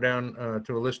you've narrowed down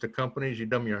to a list of companies.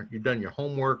 You've done your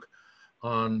homework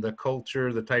on the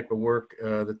culture, the type of work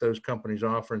that those companies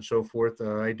offer, and so forth.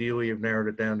 Ideally, you've narrowed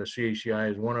it down to CACI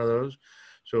as one of those.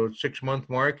 So at 6-month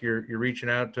mark, you're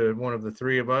reaching out to one of the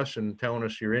three of us and telling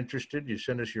us you're interested. You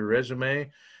send us your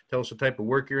resume, tell us the type of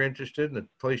work you're interested in, the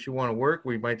place you want to work.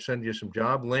 We might send you some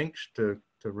job links to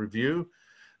review.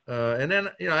 And then,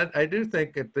 I do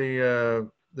think at the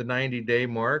 90-day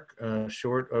mark,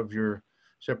 short of your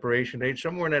separation date,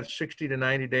 somewhere in that 60 to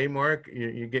 90-day mark,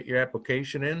 you get your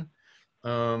application in.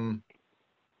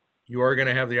 You are going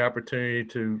to have the opportunity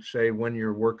to say when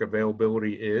your work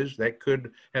availability is. That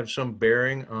could have some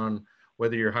bearing on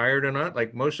whether you're hired or not.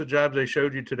 Like most of the jobs I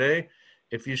showed you today,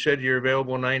 if you said you're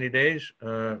available in 90 days,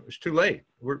 it's too late.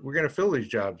 We're going to fill these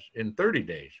jobs in 30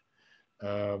 days.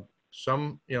 But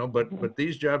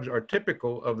these jobs are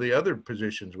typical of the other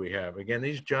positions we have. Again,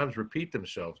 these jobs repeat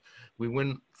themselves. We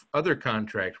win other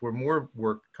contracts where more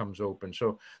work comes open.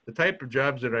 So the type of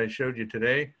jobs that I showed you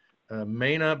today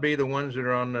may not be the ones that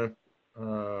are on the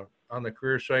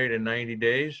career site in 90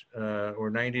 days or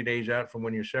 90 days out from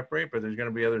when you separate, but there's going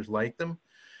to be others like them.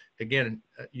 Again,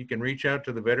 you can reach out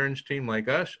to the veterans team like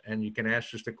us, and you can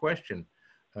ask us the question,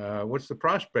 what's the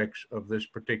prospects of this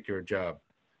particular job?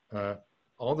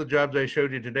 All the jobs I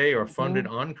showed you today are funded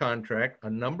on contract. A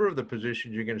number of the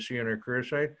positions you're going to see on our career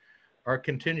site are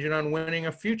contingent on winning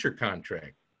a future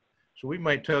contract. So we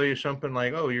might tell you something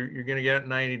like, oh, you're going to get it in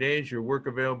 90 days. Your work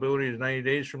availability is 90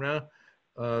 days from now.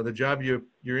 The job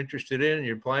you're interested in,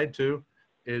 you applied to,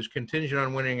 is contingent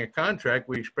on winning a contract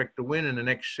we expect to win in the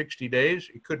next 60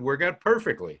 days. It could work out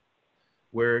perfectly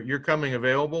where you're coming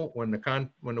available when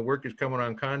the work is coming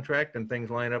on contract and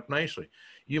things line up nicely.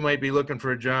 You might be looking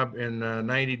for a job in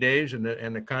 90 days and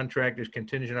the contract is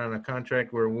contingent on a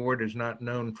contract where award is not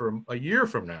known for a year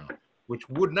from now, which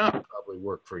would not probably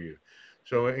work for you.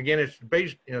 So again, it's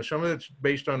based, some of it's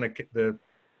based on the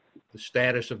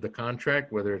status of the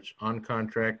contract, whether it's on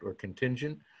contract or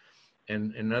contingent.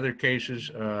 And in other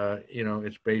cases,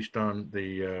 it's based on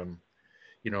the,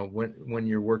 when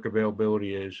your work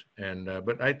availability is. And,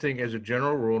 but I think as a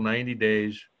general rule, 90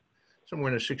 days, somewhere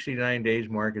in the 69 days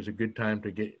mark is a good time to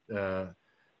get,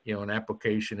 an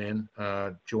application in,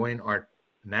 join our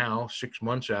now 6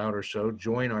 months out or so,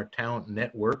 join our talent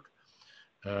network,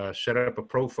 set up a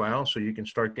profile so you can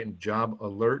start getting job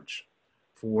alerts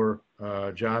for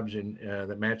jobs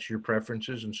that match your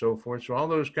preferences and so forth. So all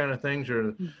those kind of things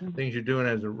are things you're doing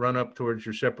as a run up towards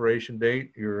your separation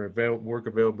date, your work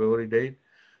availability date.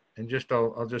 And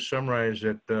I'll just summarize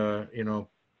that,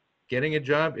 getting a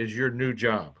job is your new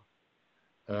job.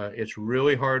 It's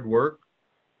really hard work.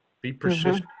 Be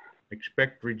persistent,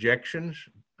 expect rejections,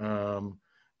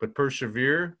 but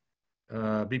persevere,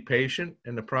 be patient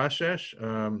in the process.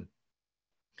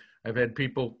 I've had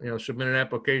people, submit an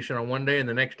application on one day and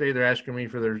the next day they're asking me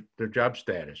for their job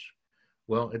status.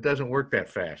 Well, it doesn't work that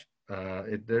fast.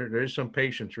 There is some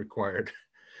patience required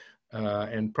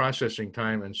and processing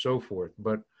time and so forth.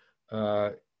 But,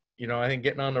 I think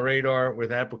getting on the radar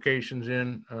with applications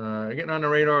in, getting on the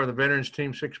radar of the veterans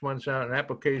team 6 months out, an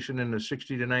application in the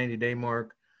 60 to 90 day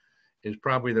mark is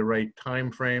probably the right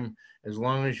time frame, as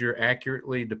long as you're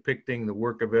accurately depicting the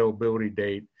work availability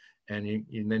date. And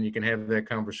then you can have that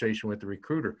conversation with the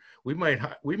recruiter. We might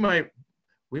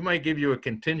give you a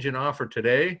contingent offer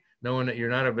today, knowing that you're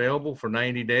not available for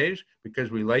 90 days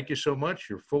because we like you so much,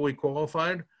 you're fully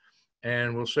qualified.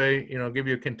 And we'll say, give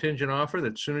you a contingent offer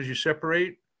that as soon as you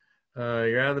separate,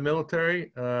 you're out of the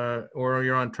military or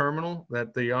you're on terminal,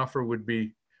 that the offer would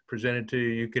be presented to you,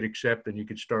 you could accept and you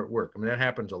could start work. I mean, that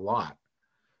happens a lot.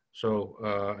 So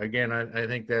again, I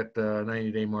think that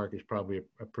 90-day mark is probably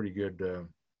a pretty good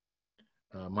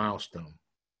milestone.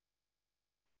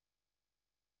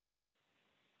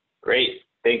 Great.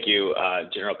 Thank you,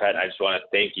 General Patton. I just want to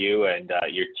thank you and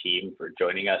your team for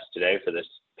joining us today for this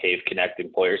PAVE Connect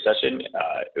Employer session.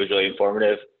 It was really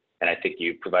informative, and I think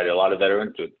you provided a lot of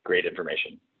veterans with great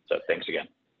information. So thanks again.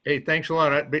 Hey, thanks a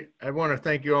lot. I want to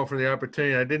thank you all for the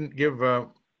opportunity. I didn't give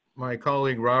my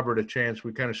colleague Robert a chance.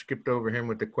 We kind of skipped over him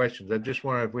with the questions. I just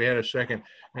want to, if we had a second,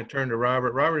 and turn to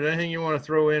Robert. Robert, anything you want to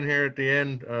throw in here at the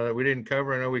end we didn't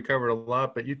cover? I know we covered a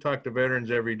lot, but you talk to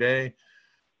veterans every day.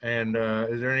 And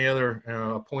is there any other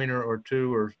pointer or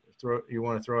two or you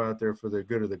want to throw out there for the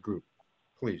good of the group?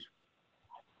 Please.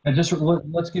 And just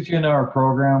let's get you into our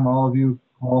program. All of you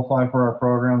qualify for our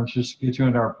program. Let's just get you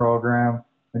into our program.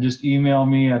 And just email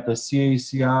me at the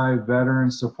CACI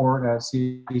veteran support at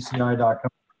caci.com.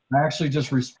 I actually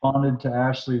just responded to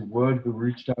Ashley Wood, who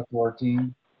reached out to our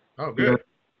team. Oh, good.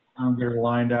 Get her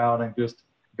lined out and just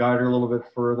guide her a little bit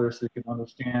further so you can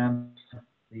understand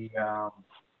the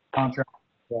contract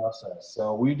process.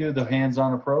 So we do the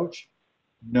hands-on approach.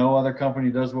 No other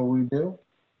company does what we do.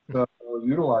 So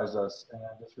utilize us and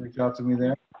just reach out to me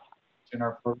there in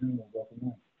our program. We'll go from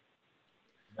there.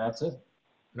 And that's it.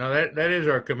 Now that is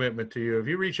our commitment to you. If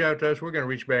you reach out to us, we're going to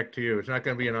reach back to you. It's not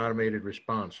going to be an automated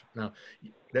response. Now,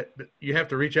 you have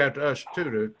to reach out to us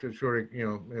too to sort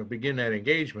of begin that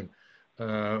engagement.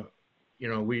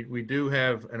 We do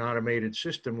have an automated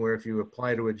system where if you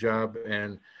apply to a job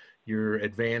and you're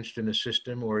advanced in the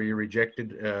system or you're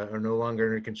rejected or no longer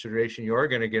under consideration, you are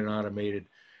going to get an automated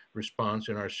response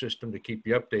in our system to keep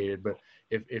you updated. But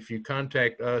if you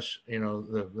contact us,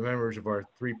 the members of our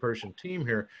 3-person team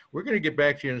here, we're going to get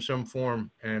back to you in some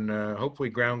form and hopefully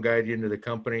ground guide you into the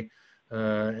company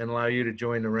and allow you to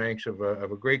join the ranks of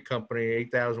a great company,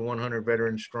 8,100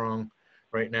 veterans strong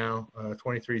right now,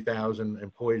 23,000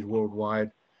 employees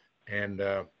worldwide. And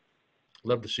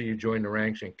love to see you join the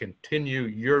ranks and continue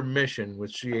your mission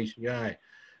with CACI.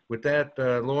 With that,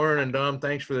 Lauren and Dom,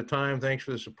 thanks for the time. Thanks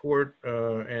for the support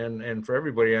and for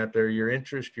everybody out there, your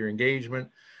interest, your engagement.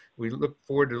 We look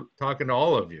forward to talking to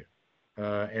all of you.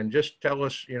 And just tell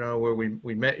us, where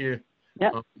we met you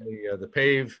on the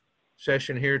PAVE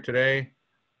session here today,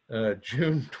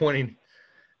 June 20.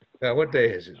 What day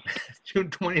is it? June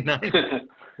 29th. It's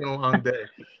been a long day.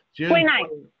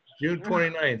 June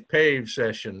 29th, PAVE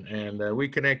session. And we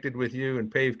connected with you and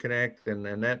PAVE Connect. And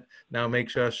that now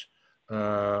makes us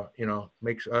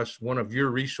makes us one of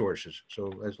your resources.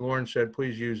 So as Lauren said,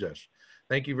 please use us.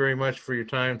 Thank you very much for your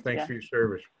time. Thanks for your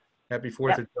service. Happy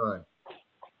 4th of July.